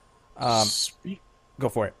 Go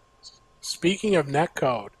for it. Speaking of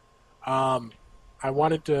netcode, I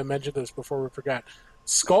wanted to mention this before we forgot.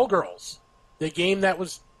 Skullgirls, the game that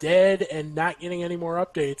was dead and not getting any more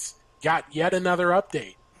updates, got yet another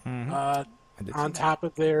update. On top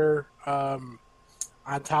of their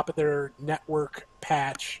network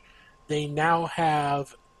patch. They now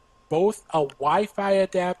have both a Wi-Fi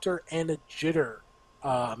adapter and a jitter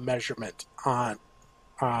measurement on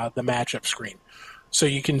the matchup screen, so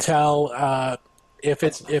you can tell if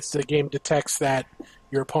the game detects that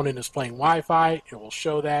your opponent is playing Wi-Fi, it will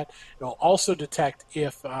show that. It will also detect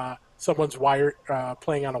if someone's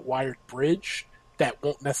playing on a wired bridge that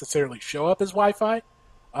won't necessarily show up as Wi-Fi.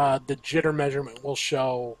 The jitter measurement will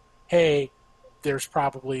show, hey, there's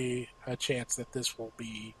probably a chance that this will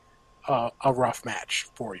be a rough match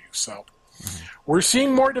for you. So we're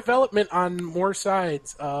seeing more development on more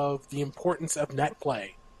sides of the importance of net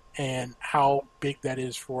play and how big that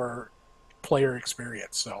is for player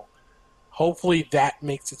experience. So hopefully that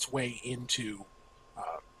makes its way into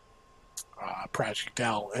Project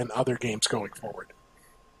L and other games going forward.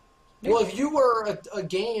 Well, if you were a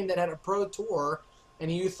game that had a pro tour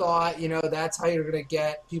and you thought, that's how you're going to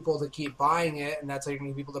get people to keep buying it and that's how you're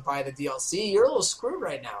going to get people to buy the DLC, you're a little screwed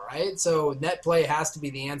right now, right? So net play has to be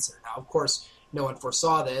the answer. Now, of course, no one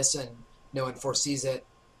foresaw this and no one foresees it,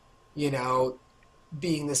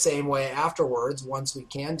 being the same way afterwards once we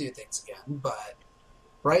can do things again. But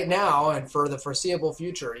right now and for the foreseeable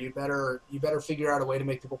future, you better figure out a way to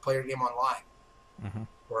make people play your game online,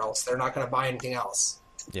 or else they're not going to buy anything else.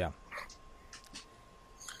 Yeah.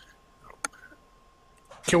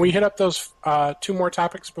 Can we hit up those two more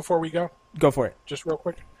topics before we go? Go for it. Just real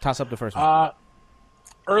quick. Toss up the first one.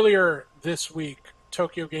 Earlier this week,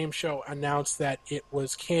 Tokyo Game Show announced that it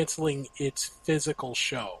was canceling its physical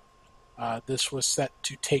show. This was set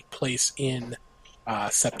to take place in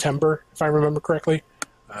September, if I remember correctly.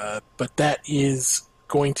 But that is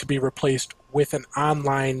going to be replaced with an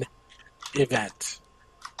online event.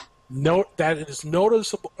 Note that it is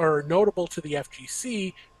notable to the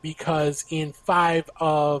FGC because in 4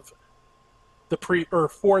 of the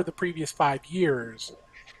previous 5 years,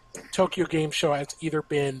 Tokyo Game Show has either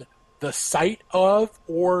been the site of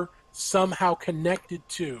or somehow connected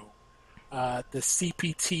to the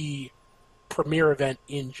CPT premiere event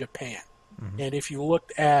in Japan. And if you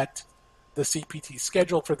looked at the CPT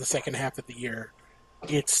schedule for the second half of the year,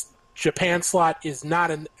 its Japan slot is not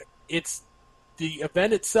the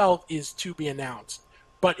event itself is to be announced,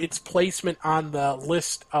 but its placement on the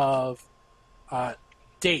list of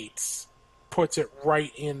dates puts it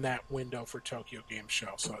right in that window for Tokyo Game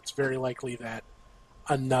Show. So it's very likely that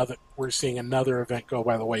we're seeing another event go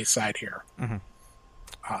by the wayside here.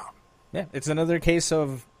 Yeah, it's another case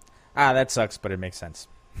of that sucks, but it makes sense.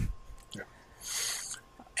 Yeah.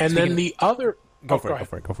 And then the other go for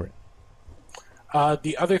it.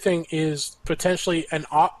 The other thing is potentially an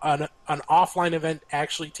offline event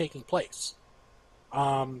actually taking place.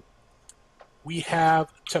 We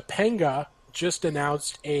have Topanga just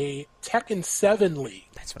announced a Tekken 7 League.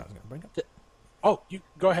 That's what I was going to bring up. Oh, you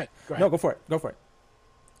go ahead. No, go for it.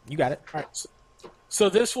 You got it. All right. So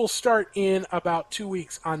this will start in about 2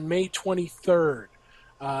 weeks on May 23rd.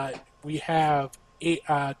 We have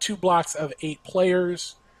 2 blocks of 8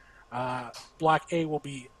 players. Block A will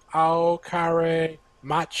be Aokare,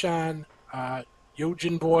 Machan,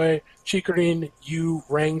 Yojin Boy, Chikurin, Yu,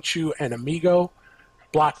 Rangchu, and Amigo.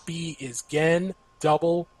 Block B is Gen,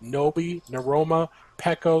 Double, Nobi, Naroma,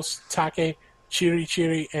 Pecos, Take, Chiri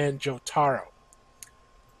Chiri, and Jotaro.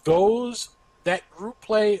 That group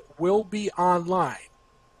play will be online,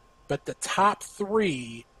 but the top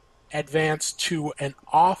 3 advance to an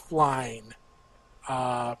offline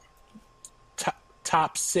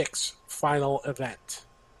top 6 final event.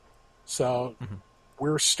 So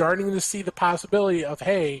we're starting to see the possibility of,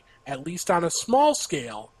 hey, at least on a small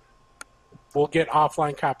scale, we'll get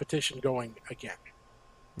offline competition going again.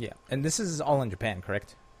 Yeah, and this is all in Japan,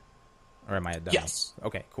 correct? Or am I done? Yes.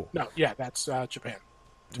 Okay, cool. No, yeah, that's Japan.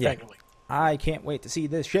 Yeah. League. I can't wait to see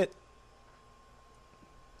this shit.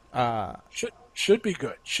 Should be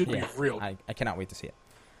good. Should be real. I cannot wait to see it.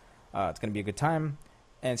 It's going to be a good time.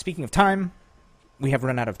 And speaking of time, we have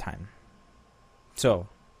run out of time. So,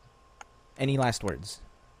 any last words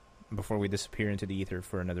before we disappear into the ether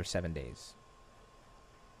for another 7 days?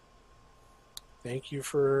 Thank you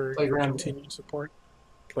for Play your Grand continued support.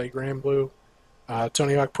 Play Grand Blue.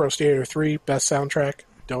 Tony Hawk Pro Skater 3, best soundtrack.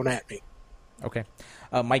 Don't at me. Okay.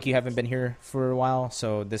 Mike, you haven't been here for a while,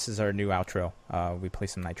 so this is our new outro. We play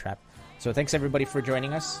some Night Trap. So thanks, everybody, for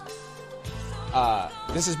joining us.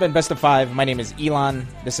 This has been Best of 5. My name is Elon.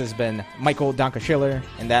 This has been Michael Donka Schiller,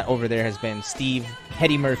 and that over there has been Steve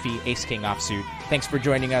Hetty Murphy, Ace King Offsuit. Thanks for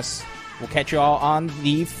joining us. We'll catch you all on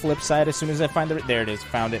the flip side as soon as I find it. There it is.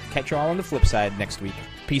 Found it. Catch you all on the flip side next week.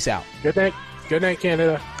 Peace out. Good night. Good night,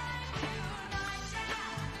 Canada.